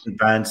they didn't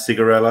ban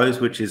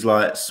cigarellos, which is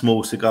like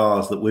small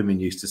cigars that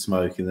women used to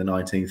smoke in the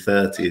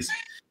 1930s.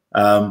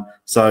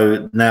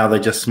 So now they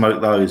just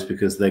smoke those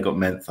because they got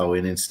menthol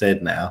in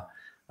instead now.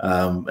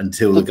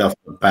 Until the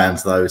government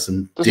bans those.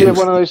 And does he have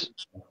one of those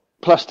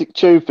plastic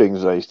tube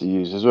things they used to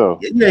use as well?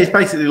 Yeah, it's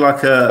basically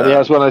like and he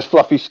has one of those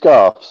fluffy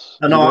scarves.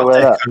 An Art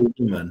Deco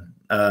woman.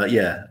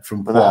 Yeah,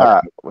 from one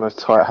of those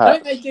tight hats.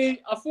 Don't they do?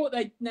 I thought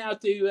they now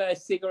do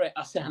cigarette.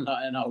 I sound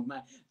like an old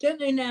man. Don't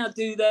they now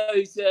do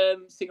those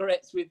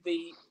cigarettes with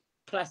the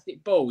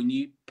plastic ball and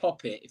you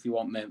pop it if you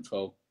want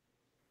menthol?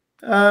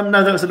 No,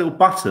 that was a little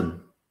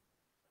button.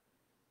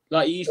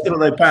 Like you used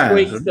to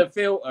squeeze the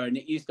filter and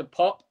it used to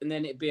pop and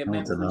then it'd be a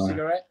menthol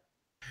cigarette.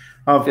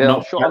 I'm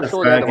sure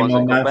they're the ones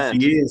that got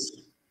banned for years.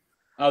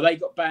 Oh, they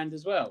got banned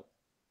as well?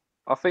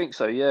 I think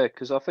so, yeah,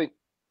 because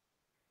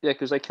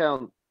they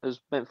count as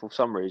menthol for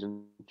some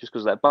reason, just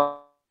because of that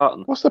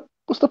button. What's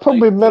the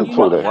problem with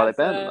menthol then? Why they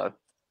banned them though?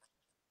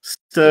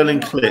 Sterling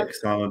Click,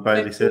 Simon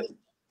Bailey said.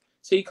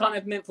 So you can't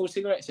have menthol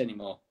cigarettes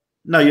anymore?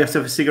 No, you have to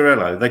have a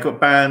cigarello. They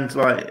got banned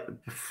like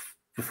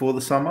before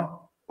the summer.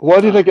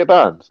 Why did they get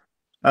banned?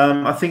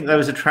 I think they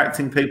was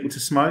attracting people to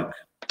smoke.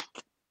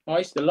 I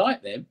used to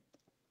like them.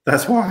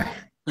 That's why.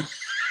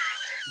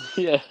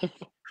 Yeah.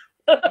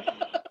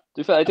 To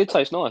be fair, they did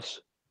taste nice.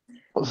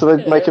 So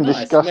they make them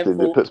disgusting.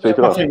 It puts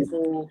people off.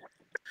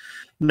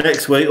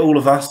 Next week, all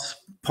of us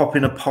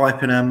popping a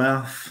pipe in our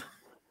mouth.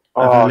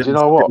 Oh, do you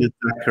know what? Do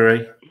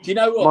you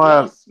know what? When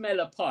I smell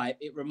a pipe,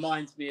 it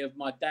reminds me of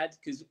my dad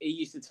because he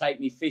used to take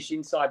me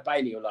fishing. Side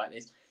Bailey or like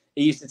this.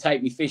 He used to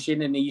take me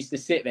fishing and he used to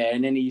sit there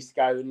and then he used to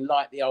go and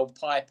light the old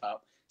pipe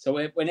up. So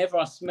whenever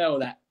I smell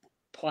that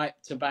pipe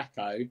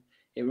tobacco,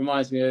 It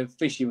reminds me of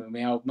fishing with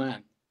my old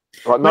man.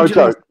 Right, no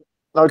joke.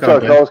 I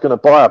was going to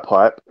buy a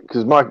pipe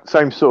because my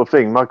same sort of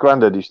thing. My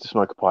granddad used to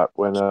smoke a pipe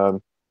when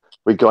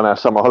we'd go on our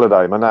summer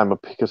holiday. My nan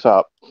would pick us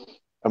up,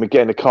 and we'd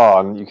get in the car,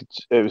 and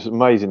it was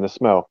amazing, the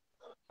smell.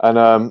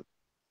 And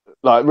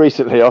like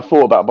recently, I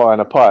thought about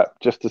buying a pipe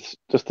just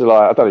to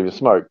like, I don't even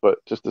smoke,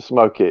 but just to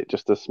smoke it,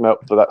 just to smell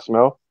for that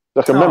smell.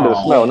 I can remember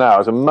the smell now.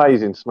 It's an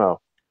amazing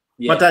smell.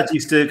 Yeah. My dad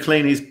used to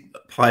clean his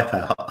pipe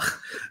out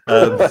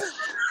on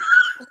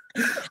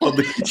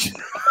the kitchen.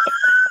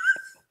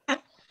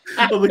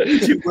 On the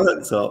kitchen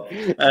worktop,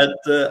 and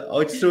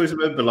I just always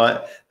remember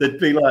like there'd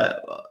be like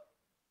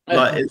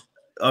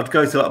I'd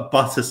go to like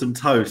butter some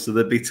toast, and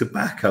there'd be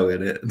tobacco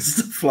in it and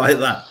stuff like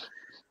that.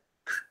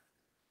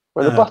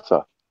 Where the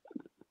butter?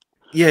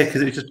 Yeah,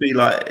 because it'd just be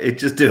like it'd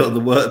just do it on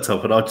the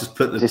worktop, and I'd just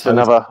put the. Is this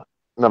another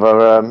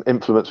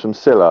influence from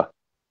Scylla?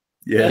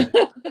 Yeah,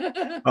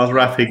 I was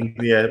wrapping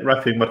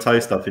my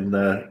toast up in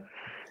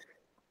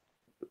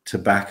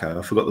tobacco.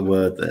 I forgot the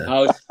word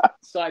there.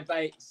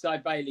 Cy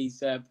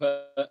Bailey's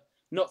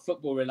not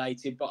football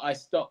related, but I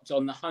stopped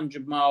on the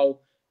 100-mile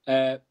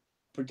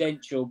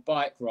Prudential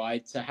bike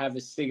ride to have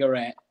a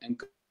cigarette and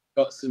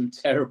got some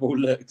terrible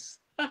looks.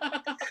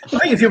 I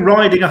think if you're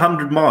riding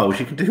 100 miles,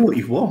 you can do what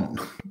you want.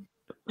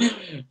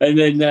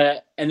 And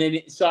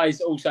then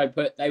Cy's also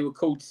put they were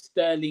called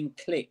Sterling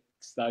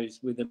Clicks, those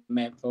with the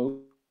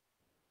menthol.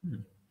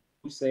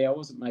 See, I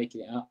wasn't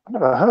making it up. I've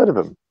never heard of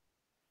them.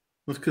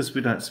 Well, it's because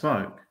we don't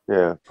smoke.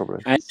 Yeah,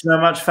 probably. And you know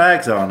how much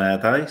fags are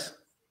nowadays?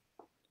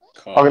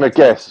 I'm going to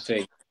guess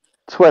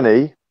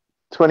 20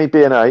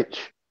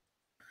 B&H,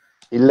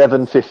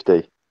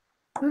 11.50.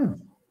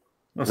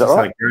 That's that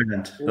right?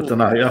 Grand. I don't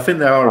know. I think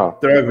they're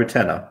over a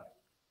tenner.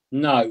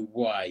 No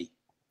way.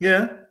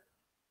 Yeah.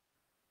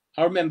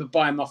 I remember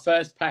buying my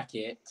first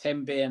packet,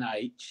 10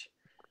 B&H,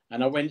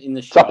 and I went in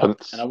the shop,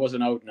 Tuppence. and I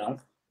wasn't old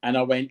enough, and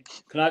I went,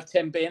 "Can I have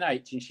 10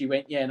 B&H?" And she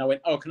went, "Yeah." And I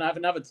went, "Oh, can I have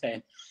another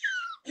 10?"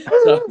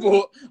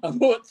 So I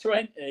bought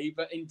 20,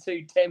 but in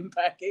 2 10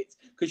 packets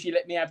because she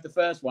let me have the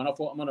first one. I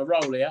thought I'm on a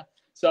roll here.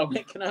 So I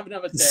went, "Can I have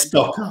another 10?"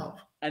 Stock up.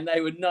 And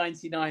they were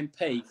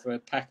 99p for a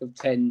pack of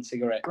 10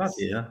 cigarettes.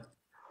 Bloody hell.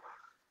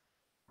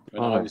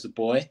 When I was a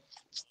boy.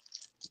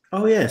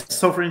 Oh, yeah.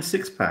 Sovereign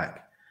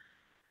 6-pack.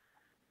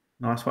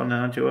 Nice one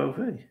now, Joel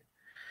V.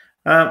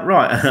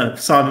 Right.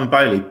 Simon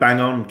Bailey,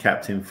 bang on,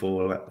 Captain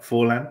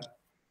Forlan.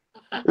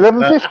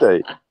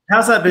 11.50.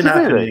 How's that been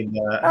happening?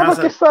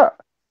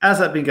 How's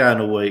that been going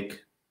all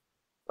week?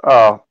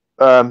 Oh,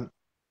 yeah,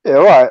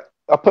 all right.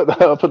 I put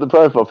the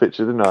profile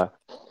picture, didn't I,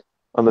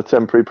 on the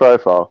temporary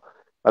profile,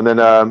 and then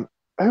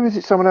who was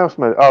it? Someone else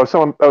made. Oh, it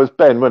was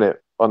Ben, wasn't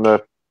it? On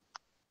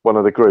one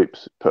of the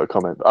groups put a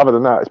comment. But other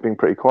than that, it's been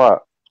pretty quiet.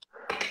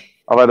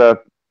 I've had a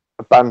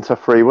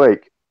banter-free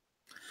week.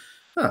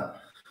 Huh.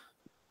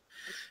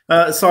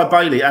 Cy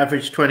Bailey,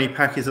 average 20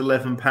 pack is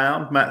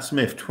 £11. Matt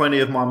Smith, 20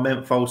 of my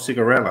menthol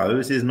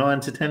cigarellos is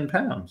 £9 to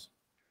 £10.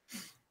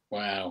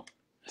 Wow.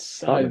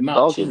 So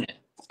much, isn't it?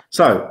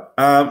 So,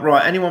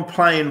 right, anyone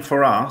playing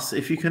for us,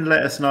 if you can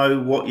let us know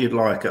what you'd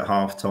like at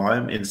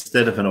half-time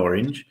instead of an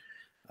orange,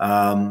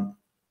 and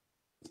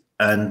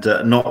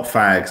not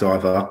fags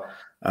either,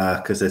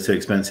 because they're too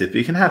expensive, but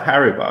you can have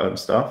Haribo and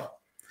stuff.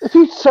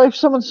 If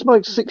someone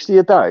smokes 60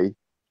 a day,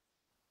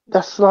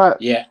 that's like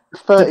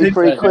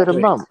 33 quid a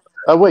month.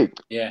 A week?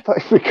 Yeah.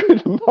 33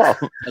 quid a month.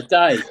 A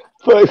day.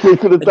 33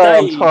 quid a day.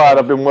 I'm tired.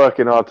 I've been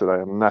working hard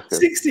today. I'm knackered.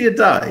 60 a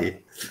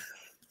day?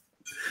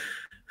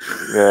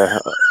 Yeah.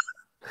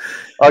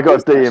 I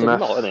got a D in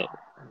maths. Isn't it?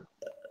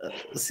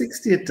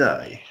 60 a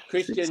day.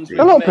 Christians,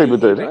 a lot of people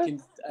do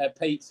that.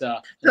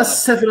 Pizza.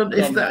 That's 7.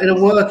 If that in a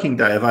working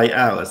day of 8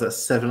 hours, that's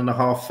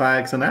 7.5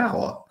 fags an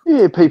hour.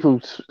 Yeah, people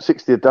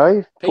 60 a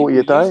day, 40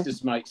 a day. People used to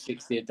smoke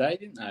 60 a day,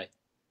 didn't they?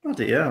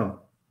 Bloody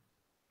hell.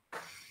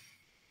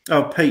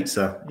 Oh,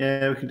 pizza.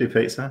 Yeah, we can do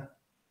pizza.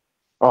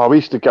 Oh, we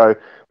used to play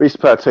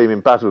a team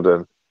in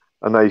Basildon,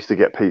 and they used to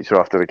get pizza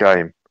after the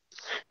game.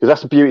 Because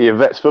that's the beauty of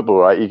Vets football,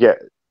 right? You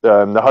get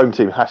the home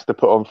team has to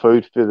put on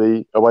food for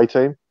the away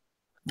team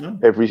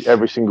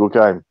every single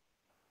game,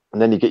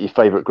 and then you get your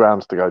favourite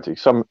grounds to go to.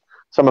 Some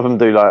of them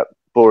do like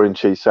boring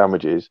cheese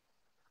sandwiches.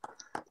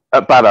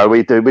 At Baddo,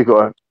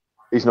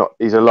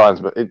 he's a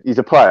linesman. He's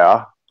a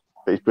player,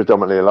 but he's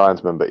predominantly a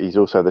linesman. But he's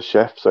also the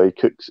chef, so he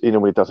cooks. He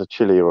normally does a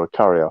chili or a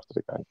curry after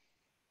the game.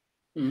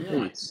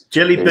 Nice.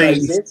 Jelly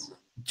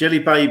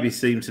babies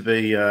seem to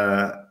be.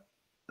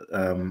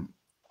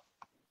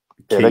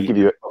 They give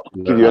you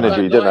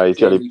energy, don't they?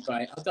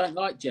 I don't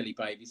like jelly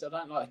babies. I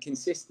don't like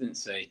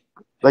consistency.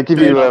 They give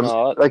you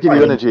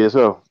energy as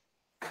well.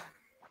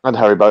 And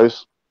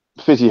Haribos,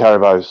 fizzy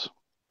Haribos.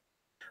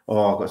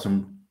 Oh, I've got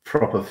some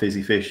proper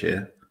fizzy fish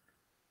here.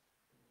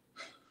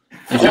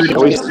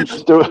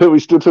 Are we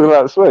still talking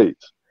about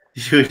sweets?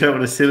 You sure you don't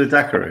want a Scylla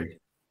daiquiri?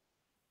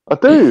 I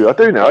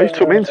do now. You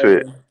took me into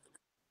it.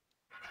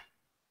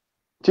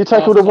 Do you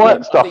take all the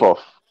white stuff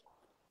off?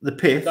 The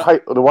pith? I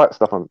hate all the white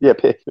stuff on. Yeah,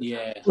 pith.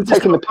 Yeah. We're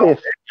taking the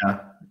pith.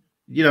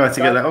 You know how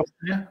to get that off,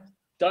 yeah?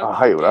 I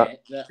hate all that.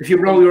 If you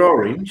roll your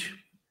orange,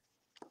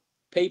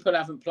 people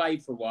haven't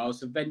played for a while,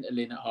 so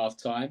Ventolin at half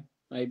time,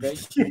 maybe.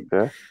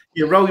 Yeah.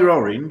 You roll your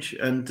orange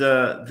and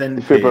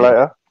then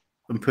Defibrillator.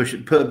 and push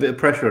it. Put a bit of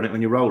pressure on it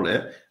when you roll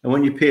it, and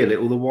when you peel it,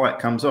 all the white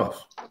comes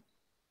off.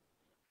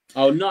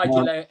 Oh,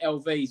 Nigel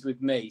LV's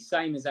with me.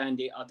 Same as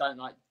Andy. I don't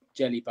like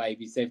jelly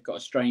babies. They've got a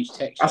strange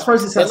texture. I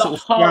suppose it's they're that like sort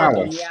of hard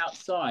flour on the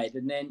outside,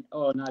 and then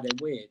they're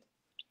weird.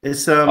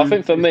 It's I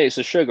think for me, it's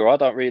the sugar. I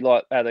don't really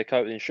like how they're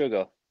coated in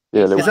sugar.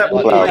 Yeah, It's is that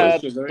what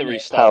like powdery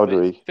stuff?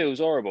 Powdery. It feels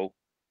horrible.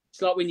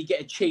 It's like when you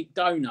get a cheap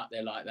donut.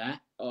 They're like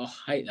that. Oh,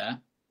 I hate that.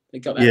 They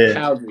got that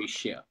powdery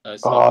shit.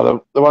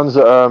 The ones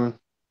at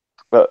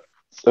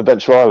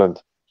Adventure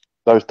Island.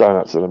 Those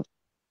donuts are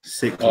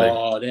sickly.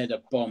 Oh, they're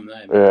the bomb.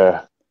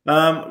 Yeah.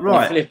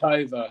 Right. They flip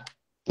over.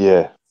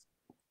 Yeah.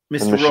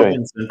 Mr.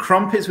 Robinson,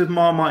 crumpets with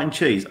Marmite and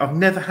cheese. I've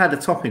never had a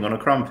topping on a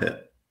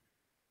crumpet.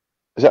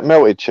 Is that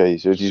melted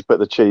cheese, or do you just put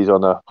the cheese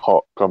on a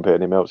hot crumpet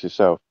and it melts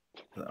itself?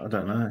 I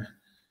don't know.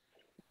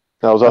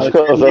 I was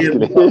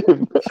asking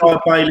him. Ty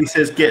Bailey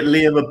says, "Get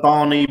Liam a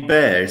Barney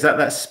Bear." Is that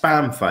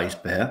spam face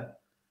bear?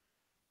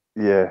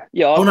 Yeah.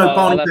 Yeah.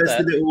 Barney Bear's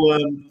the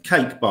little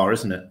cake bar,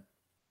 isn't it?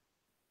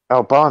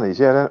 Oh, Barney's,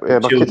 yeah. My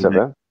kids have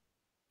them.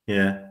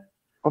 Yeah.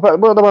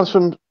 What are the ones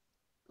from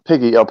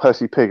Piggy? Oh,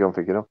 Percy Pig, I'm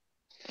thinking of.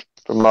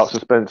 From Marks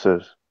and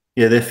Spencer's.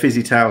 Yeah, their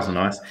fizzy towels are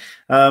nice.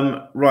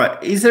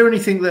 Right. Is there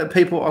anything that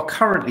people are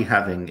currently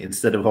having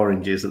instead of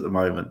oranges at the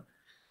moment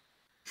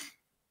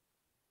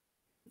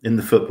in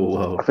the football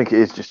world? I think it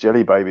is just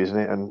jelly baby, isn't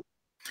it? And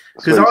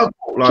because I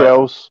bought,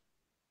 gels.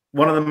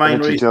 One of the main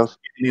reasons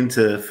getting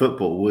into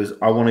football was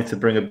I wanted to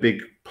bring a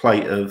big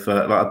plate of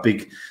like a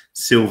big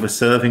silver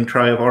serving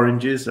tray of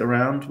oranges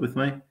around with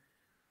me.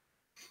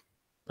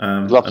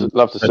 Love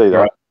to see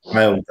that.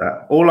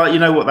 That. Or like, you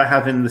know what they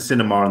have in the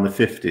cinema in the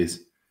 50s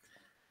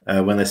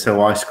when they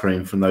sell ice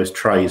cream from those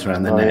trays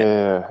around the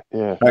neck.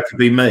 Yeah. That could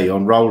be me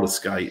on roller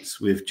skates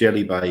with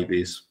jelly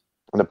babies.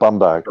 And a bum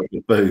bag.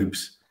 With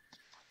boobs.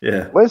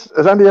 Yeah.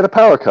 Has Andy had a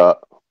power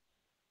cut?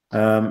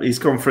 He's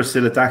gone for a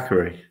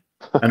Silidacary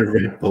and a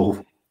Red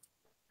Bull.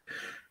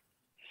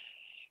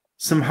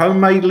 Some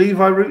homemade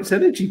Levi Roots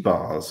energy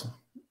bars.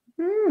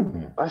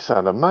 They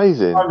sound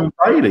amazing. Simon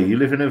Bailey, you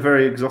live in a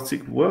very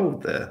exotic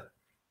world there.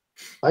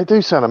 They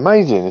do sound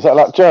amazing. Is that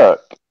like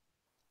jerk?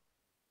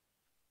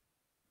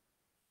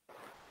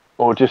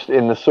 Or just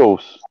in the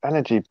sauce?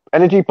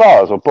 Energy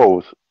bars or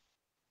balls?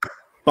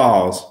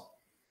 Bars.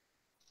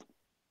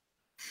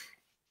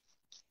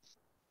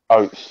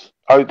 Oats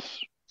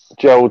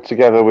gelled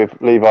together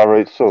with Levi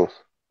Roots sauce.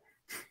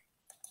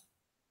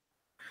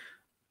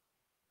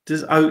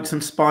 Does oats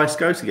and spice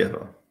go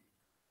together?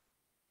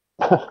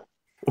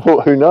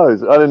 Well, who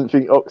knows? I didn't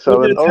think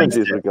OXO and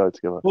oranges would go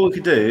together. What we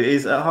could do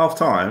is at half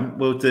time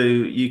we'll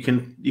do. You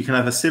can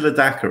have a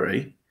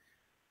Silidacary,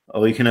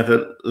 or you can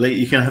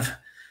have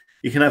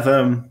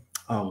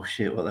oh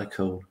shit, what are they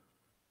called?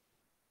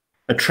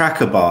 A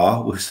tracker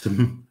bar with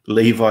some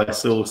Levi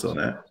sauce on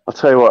it. I'll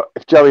tell you what.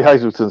 If Joey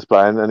Hazleton's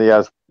playing and he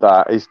has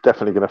that, he's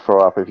definitely going to throw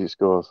up if he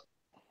scores,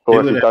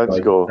 or if he don't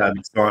score.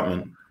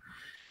 Excitement.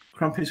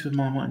 Crumpets with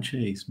Marmite and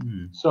cheese.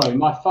 Sorry,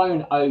 my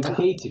phone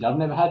overheated. I've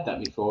never had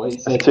that before.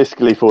 It said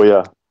statistically for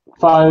you.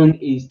 Phone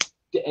is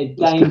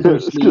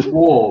dangerously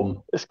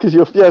warm. It's because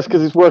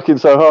it's working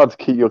so hard to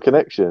keep your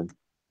connection.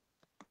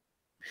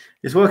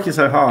 It's working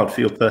so hard for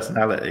your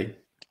personality.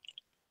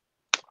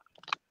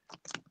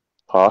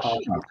 Harsh.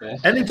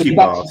 Energy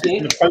bars. You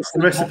can post the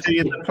recipe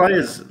in the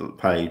players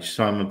page.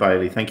 Simon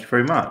Bailey, thank you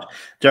very much.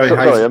 Joey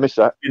sorry, I missed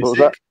that. What was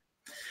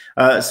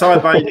that?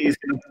 Simon Bailey is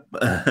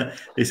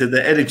he said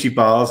they're energy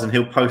bars, and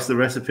he'll post the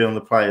recipe on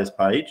the players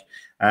page.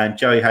 And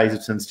Joey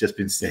Hazleton's just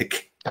been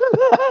sick.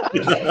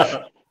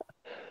 Did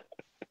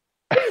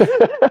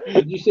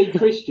you see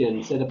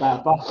Christian said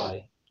about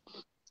buffet?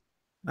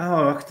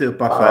 Oh, I could do a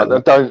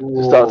buffet.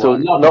 Don't start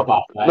talking.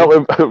 Not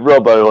with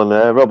Robbo on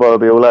there. Robbo will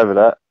be all over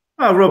that.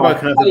 Oh, Robbo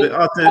can have a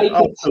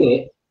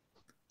bit.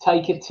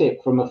 Take a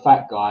tip from a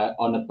fat guy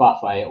on a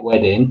buffet at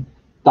wedding.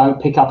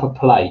 Don't pick up a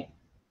plate.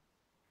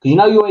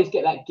 Because you always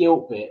get that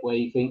guilt bit where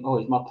you think, oh,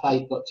 has my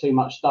plate got too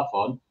much stuff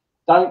on?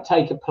 Don't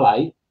take a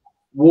plate.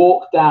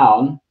 Walk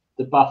down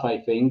the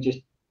buffet thing, just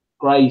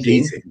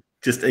grazing.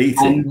 Just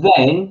eating.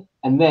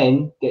 And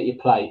then get your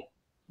plate.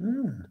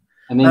 And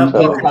then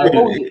people go,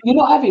 oh, you're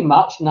not having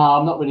much? No,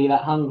 I'm not really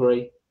that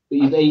hungry. But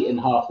you've eaten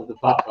half of the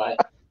buffet.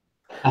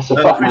 That's a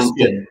fat man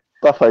thing.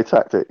 Buffet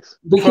tactics.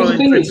 Because the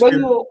thing is,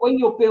 when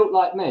you're built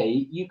like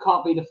me, you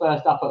can't be the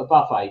first up at the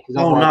buffet. Because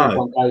otherwise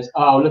everyone goes,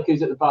 oh, look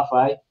who's at the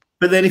buffet.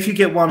 But then if you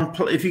get one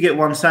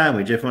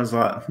sandwich, everyone's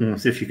like,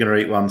 as if you're going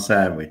to eat one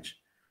sandwich.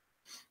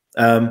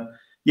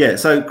 Yeah.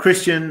 So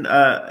Christian,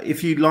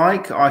 if you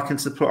like, I can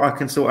sort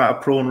out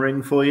a prawn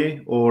ring for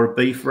you, or a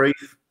beef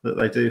reef that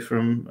they do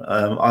from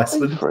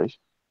Iceland. Beef reef?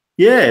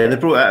 Yeah, they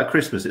brought it out at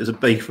Christmas. It was a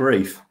beef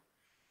reef.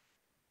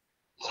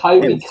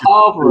 Toby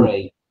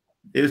Carvery.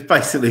 It was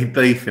basically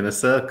beef in a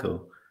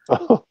circle.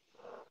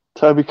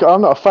 Toby,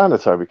 I'm not a fan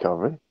of Toby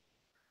Carvery.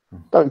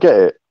 Don't get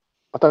it.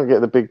 I don't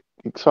get the big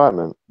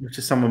excitement.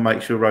 Just someone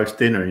makes your roast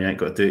dinner and you ain't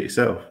got to do it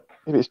yourself.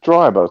 If it's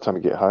dry by the time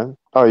you get home.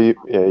 Oh, you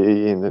eat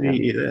in. Don't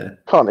you? there.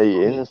 Can't eat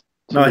in.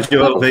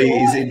 Nigel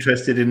LV is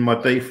interested in my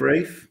beef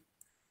reef.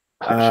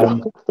 I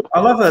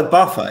love a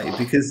buffet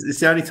because it's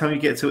the only time you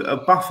get to a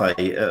buffet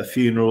at a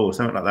funeral or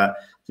something like that.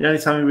 It's the only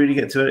time you really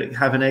get to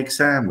have an egg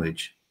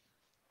sandwich.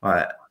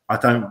 I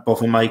don't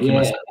bother making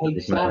myself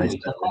egg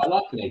sandwich. I quite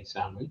like an egg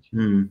sandwich.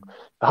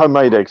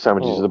 Homemade egg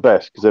sandwiches are the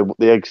best because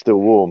the egg's still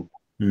warm.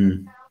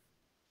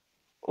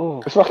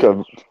 It's like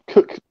a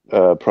cook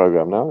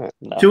program now,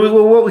 isn't it?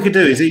 Well, what we could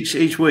do is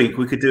each week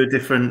we could do a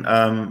different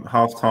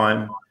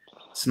halftime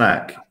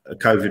snack, a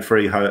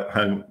COVID-free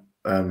home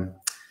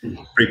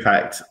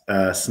pre-packed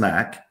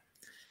snack,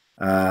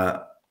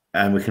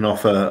 and we can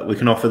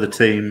offer the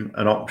team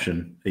an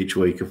option each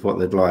week of what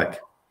they'd like.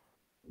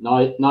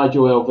 Nigel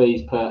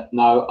LV's put,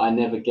 no, I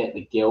never get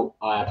the guilt.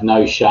 I have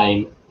no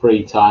shame.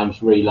 3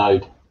 times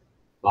reload.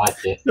 Like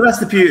it. But that's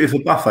the beauty of a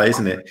buffet,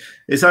 isn't it?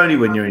 It's only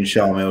when you're in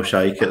Sharm el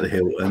Sheikh at the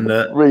Hilton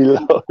that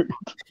reload.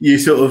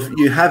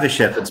 You have a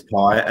shepherd's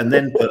pie and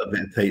then put a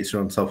bit of pizza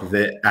on top of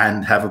it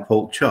and have a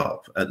pork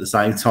chop at the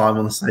same time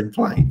on the same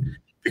plate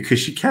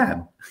because you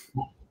can.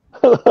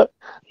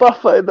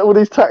 Buffet, all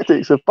these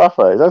tactics of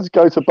buffets. Let's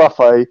go to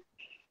buffet,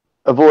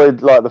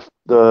 avoid like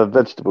the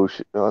vegetable,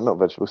 not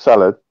vegetable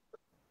salad.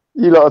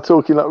 You lot are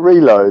talking like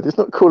reload. It's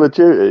not Call of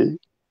Duty.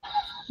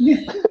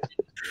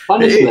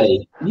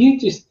 Honestly, you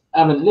just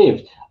haven't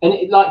lived. And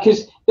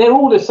because they're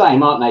all the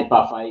same, aren't they,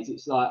 buffets?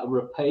 It's like a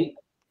repeat.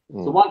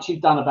 So once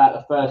you've done about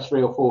the first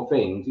 3 or 4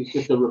 things, it's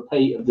just a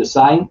repeat of the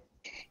same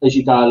as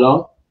you go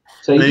along.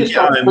 So you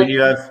just when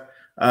you have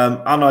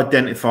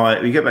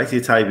unidentified, you get back to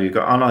your table, you've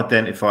got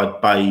unidentified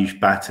beige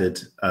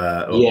battered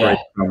or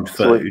breadcrumbed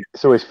food.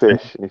 It's always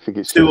fish, and you think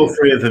it's 2 or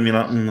 3 of them.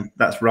 You're like,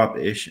 that's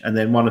rubbish, and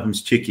then one of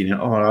them's chicken. You're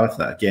like, oh, I love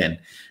that again.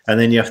 And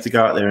then you have to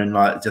go out there and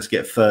like just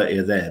get 30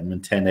 of them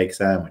and 10 egg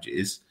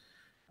sandwiches,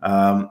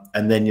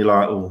 and then you're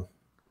like, oh,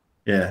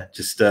 yeah,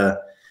 just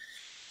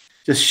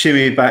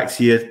shimmy back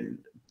to your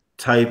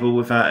table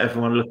without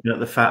everyone looking at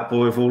the fat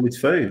boy with all his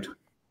food.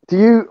 Do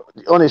you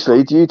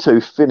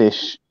two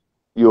finish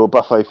your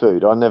buffet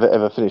food? I never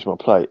ever finish my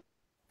plate.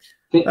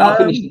 I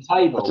finish the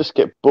table. I just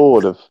get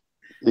bored of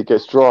it.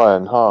 Gets dry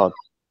and hard.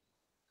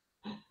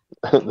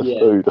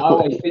 Food.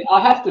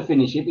 I have to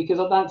finish it because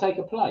I don't take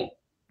a plate.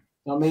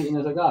 I'm eating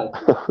as I go.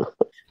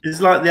 It's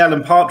like the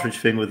Alan Partridge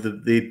thing with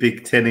the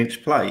big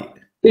 10-inch plate.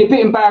 Be a bit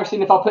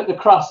embarrassing if I put the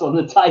crust on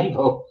the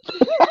table.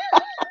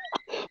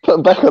 Put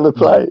them back on the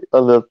plate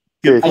on the.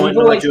 And you've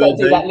always got to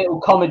do that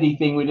little comedy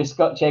thing with a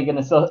Scotch egg and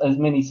a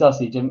mini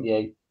sausage, haven't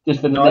you? Just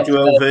for the next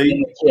person in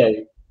the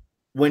queue.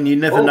 When you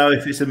never know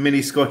if it's a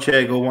mini Scotch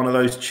egg or one of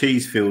those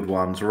Cheesefield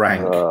ones,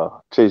 rank.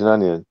 Cheese and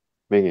onion.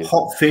 Minion.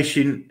 Hot fish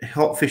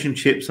and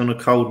chips on a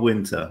cold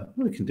winter.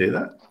 We can do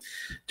that.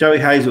 Joey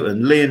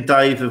Hazelton, Lee and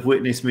Dave have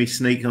witnessed me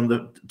sneak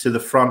to the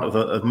front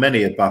of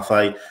many a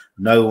buffet.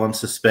 No one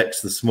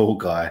suspects the small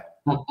guy.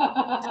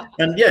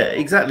 And yeah,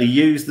 exactly.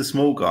 Use the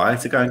small guy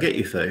to go and get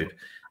your food.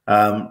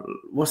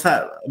 What's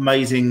that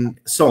amazing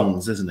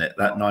songs, isn't it?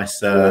 That nice.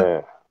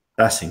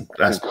 That's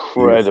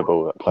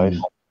incredible. That place.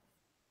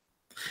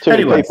 Too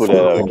many people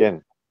there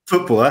again.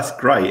 Football, that's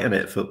great, isn't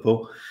it?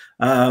 Football.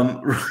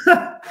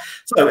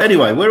 So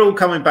anyway, we're all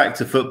coming back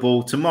to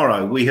football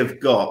tomorrow. We have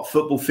got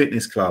Football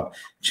Fitness Club,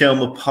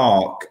 Chelmer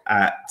Park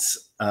at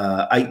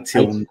 8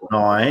 till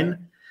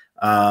 9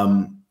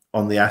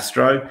 on the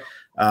Astro.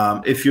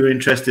 If you're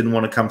interested and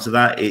want to come to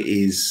that, it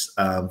is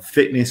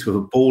fitness with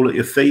a ball at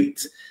your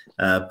feet.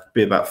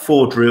 Be about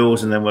 4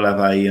 drills, and then we'll have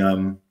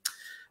a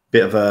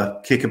bit of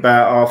a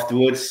kickabout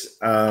afterwards.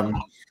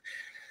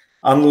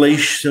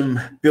 Unleash some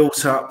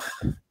built-up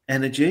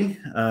energy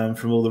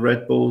from all the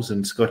Red Bulls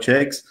and Scotch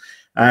eggs,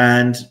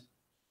 and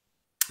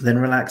then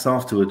relax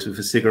afterwards with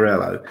a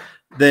cigarello.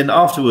 Then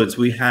afterwards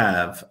we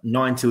have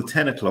 9 till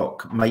 10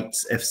 o'clock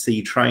Mates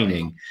FC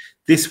training.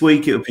 This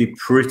week it will be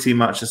pretty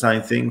much the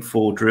same thing,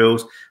 4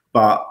 drills,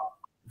 but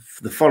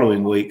for the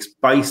following weeks,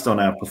 based on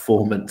our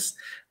performance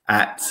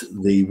at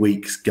the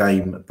week's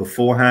game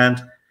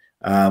beforehand,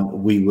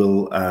 we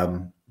will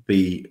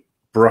be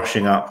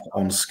brushing up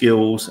on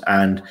skills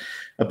and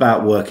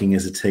about working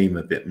as a team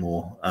a bit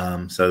more.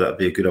 So that'd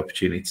be a good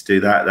opportunity to do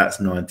that. That's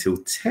 9 till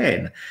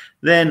 10.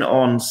 Then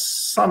on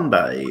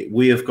Sunday,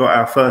 we have got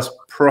our first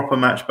proper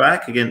match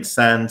back against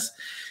Sands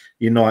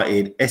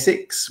United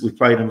Essex. We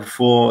played them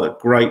before.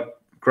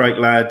 Great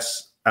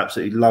lads.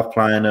 Absolutely love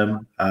playing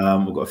them.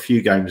 We've got a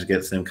few games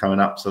against them coming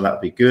up, so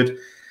that'd be good.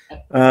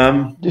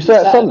 Did you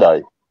say it's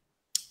Sunday?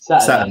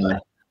 Saturday.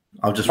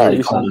 I'll just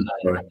really comment.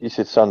 Sorry. You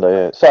said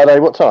Sunday, yeah. Saturday,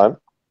 what time?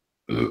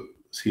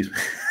 Excuse me.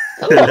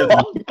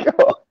 Oh my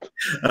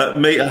God.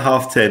 Meet at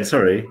 10:30.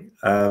 Sorry.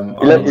 11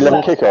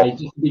 kickoff.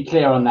 Just to be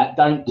clear on that,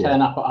 don't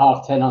turn up at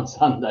 10:30 on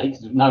Sunday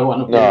because no one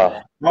will be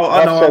there. Oh,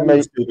 I know.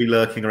 I'll still be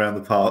lurking around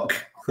the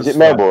park. Is it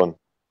Melbourne?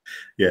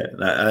 Yeah,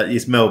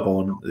 it's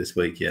Melbourne this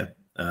week. Yeah.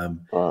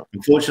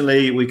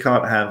 Unfortunately, we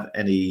can't have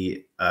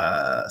any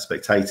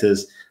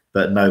spectators,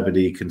 but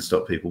nobody can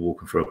stop people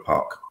walking through a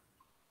park.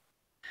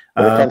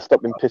 Well, they can't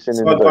stop him pissing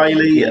in the bush.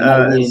 Bailey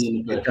is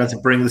going to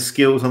bring the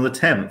skills on the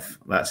 10th.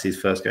 That's his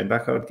first game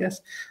back, I would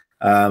guess.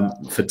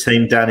 For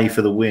Team Danny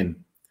for the win.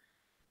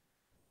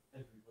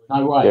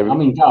 No way.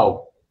 I'm in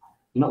goal.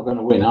 You're not going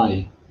to win, are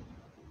you?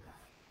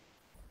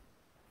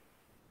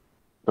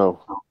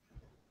 No.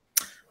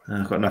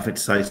 I've got nothing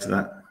to say to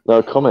that.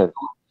 No comment.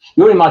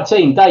 You're in my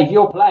team. Dave,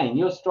 you're playing.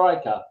 You're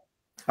striker.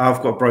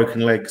 I've got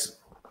broken legs.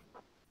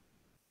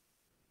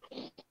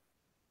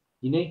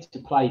 You need to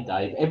play,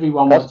 Dave.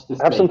 Everyone wants to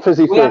see. Have some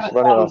fizzy fish.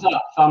 Thumbs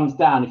up, thumbs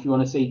down if you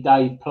want to see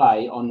Dave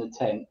play on the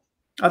 10th.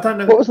 I don't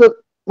know. What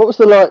was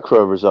the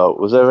Lycra result?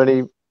 Was there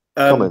any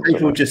comments?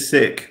 People were just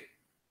sick.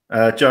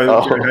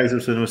 Joe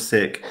Hazelton was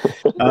sick.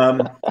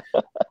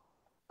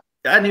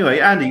 Anyway,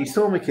 Andy, you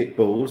saw me kick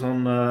balls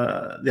on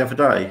the other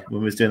day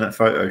when we was doing that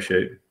photo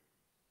shoot.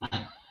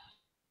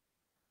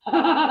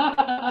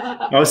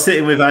 I was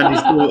sitting with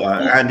Andy's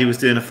daughter. Andy was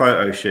doing a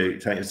photo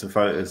shoot, taking some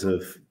photos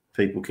of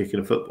people kicking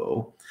a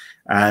football.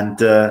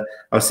 And I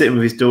was sitting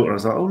with his daughter. I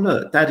was like, "Oh,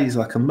 look, Daddy's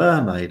like a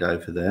mermaid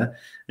over there."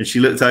 And she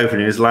looked over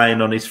and he was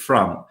laying on his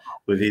front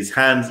with his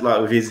hands,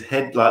 like with his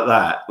head like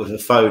that, with a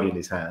phone in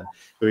his hand,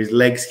 with his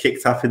legs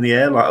kicked up in the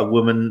air like a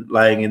woman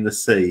laying in the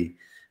sea,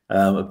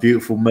 a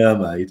beautiful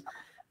mermaid.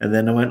 And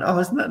then I went, "Oh,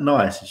 isn't that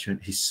nice?" And she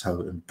went, "He's so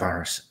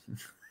embarrassing."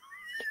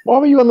 Why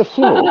were you on the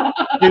floor?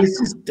 I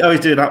was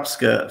doing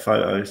upskirt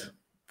photos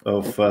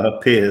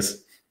of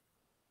peers.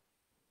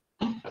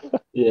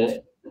 Yeah.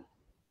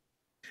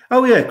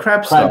 Oh yeah,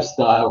 crab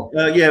style.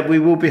 Yeah, we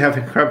will be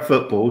having crab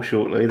football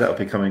shortly. That'll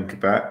be coming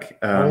back.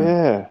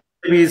 Yeah.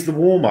 Maybe as the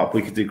warm up,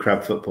 we could do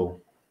crab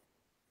football.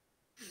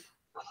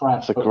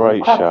 That's a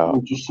great shout.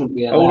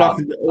 All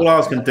I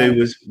was going to do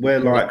was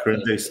wear lycra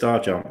and do star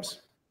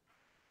jumps.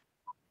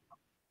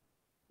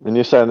 And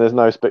you're saying there's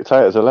no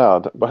spectators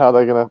allowed, but how are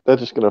they going to? They're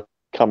just going to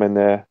come in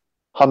there,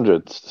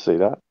 hundreds to see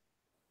that.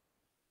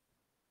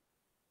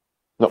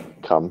 Not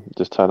come,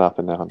 just turn up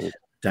in their hundreds.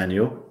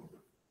 Daniel.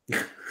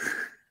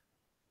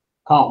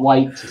 Can't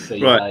wait to see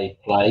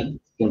Dave play.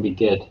 It's going to be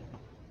good.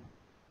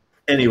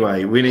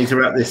 Anyway, we need to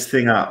wrap this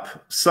thing up.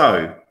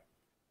 So,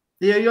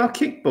 yeah, your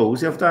kickballs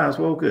the other day was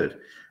well good.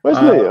 Where's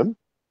Liam?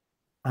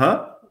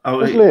 Huh? Oh,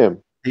 where's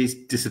Liam?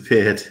 He's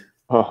disappeared.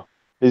 Oh,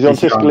 he's on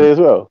Tiscali as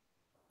well.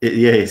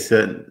 Yeah,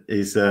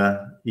 he's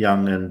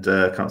young and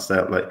can't stay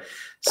up late.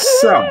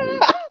 So,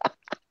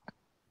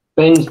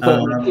 Ben's put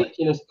a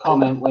ridiculous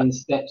comment when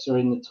steps are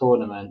in the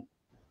tournament.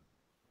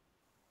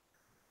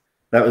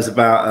 That was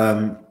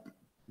about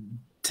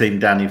Team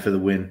Danny for the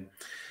win.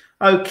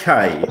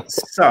 Okay,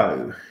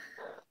 so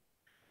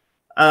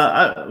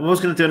I was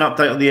going to do an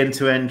update on the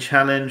end-to-end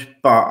challenge,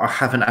 but I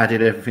haven't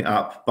added everything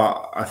up.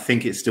 But I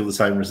think it's still the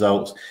same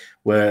results,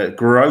 where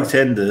Grote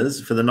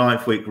Enders for the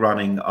 9th week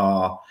running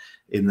are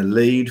in the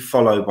lead,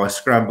 followed by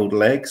Scrambled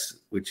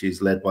Legs, which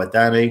is led by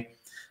Danny,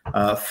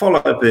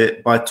 followed a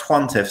bit by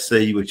Twant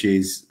FC, which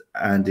is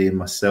Andy and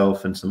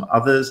myself and some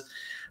others,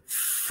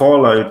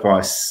 followed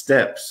by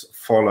Steps,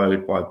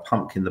 followed by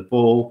Pumpkin the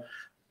Ball.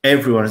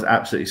 Everyone is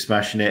absolutely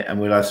smashing it, and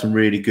we'll have some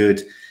really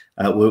good.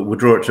 We'll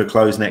draw it to a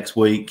close next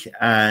week,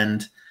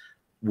 and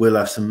we'll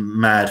have some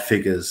mad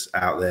figures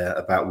out there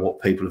about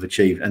what people have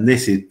achieved. And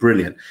this is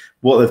brilliant.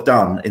 What they've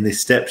done in this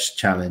Steps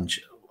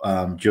challenge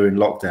during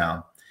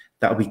lockdown,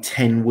 that'll be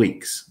 10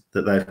 weeks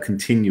that they've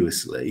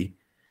continuously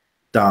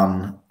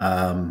done.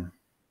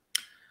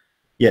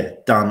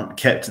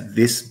 Kept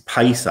this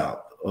pace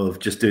up of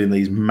just doing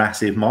these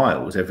massive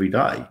miles every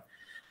day.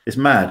 It's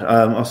mad.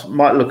 I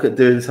might look at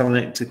doing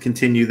something to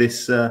continue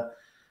this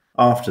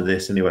after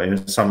this anyway,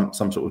 some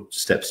sort of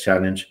Steps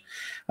challenge.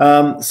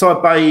 So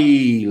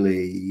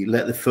Bailey,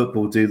 let the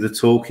football do the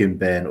talking,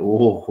 Ben.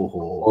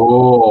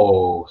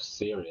 Oh,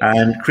 serious.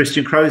 And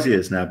Christian Crozier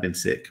has now been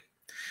sick.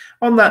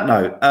 On that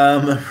note,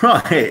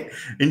 right,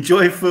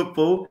 enjoy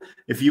football.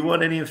 If you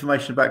want any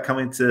information about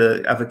coming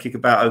to have a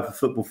kickabout over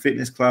Football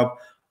Fitness Club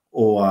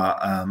or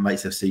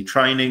Mates FC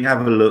training,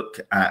 have a look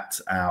at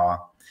our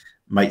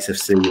Mates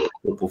FC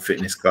Football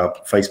Fitness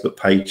Club Facebook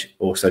page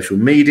or social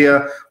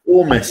media,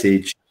 or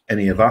message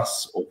any of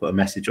us, or put a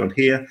message on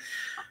here.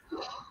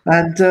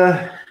 And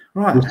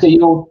right, we'll see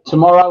you all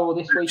tomorrow or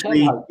this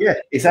weekend. Yeah,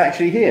 it's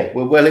actually here.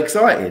 We're well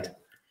excited.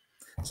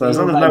 So as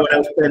long as no one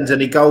else bends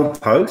any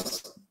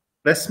goalposts,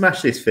 let's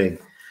smash this thing.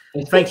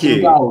 Thank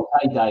you. Goal.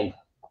 Hey, Dave.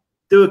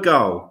 Do a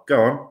goal.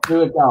 Go on.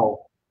 Do a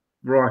goal.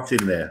 Right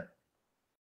in there.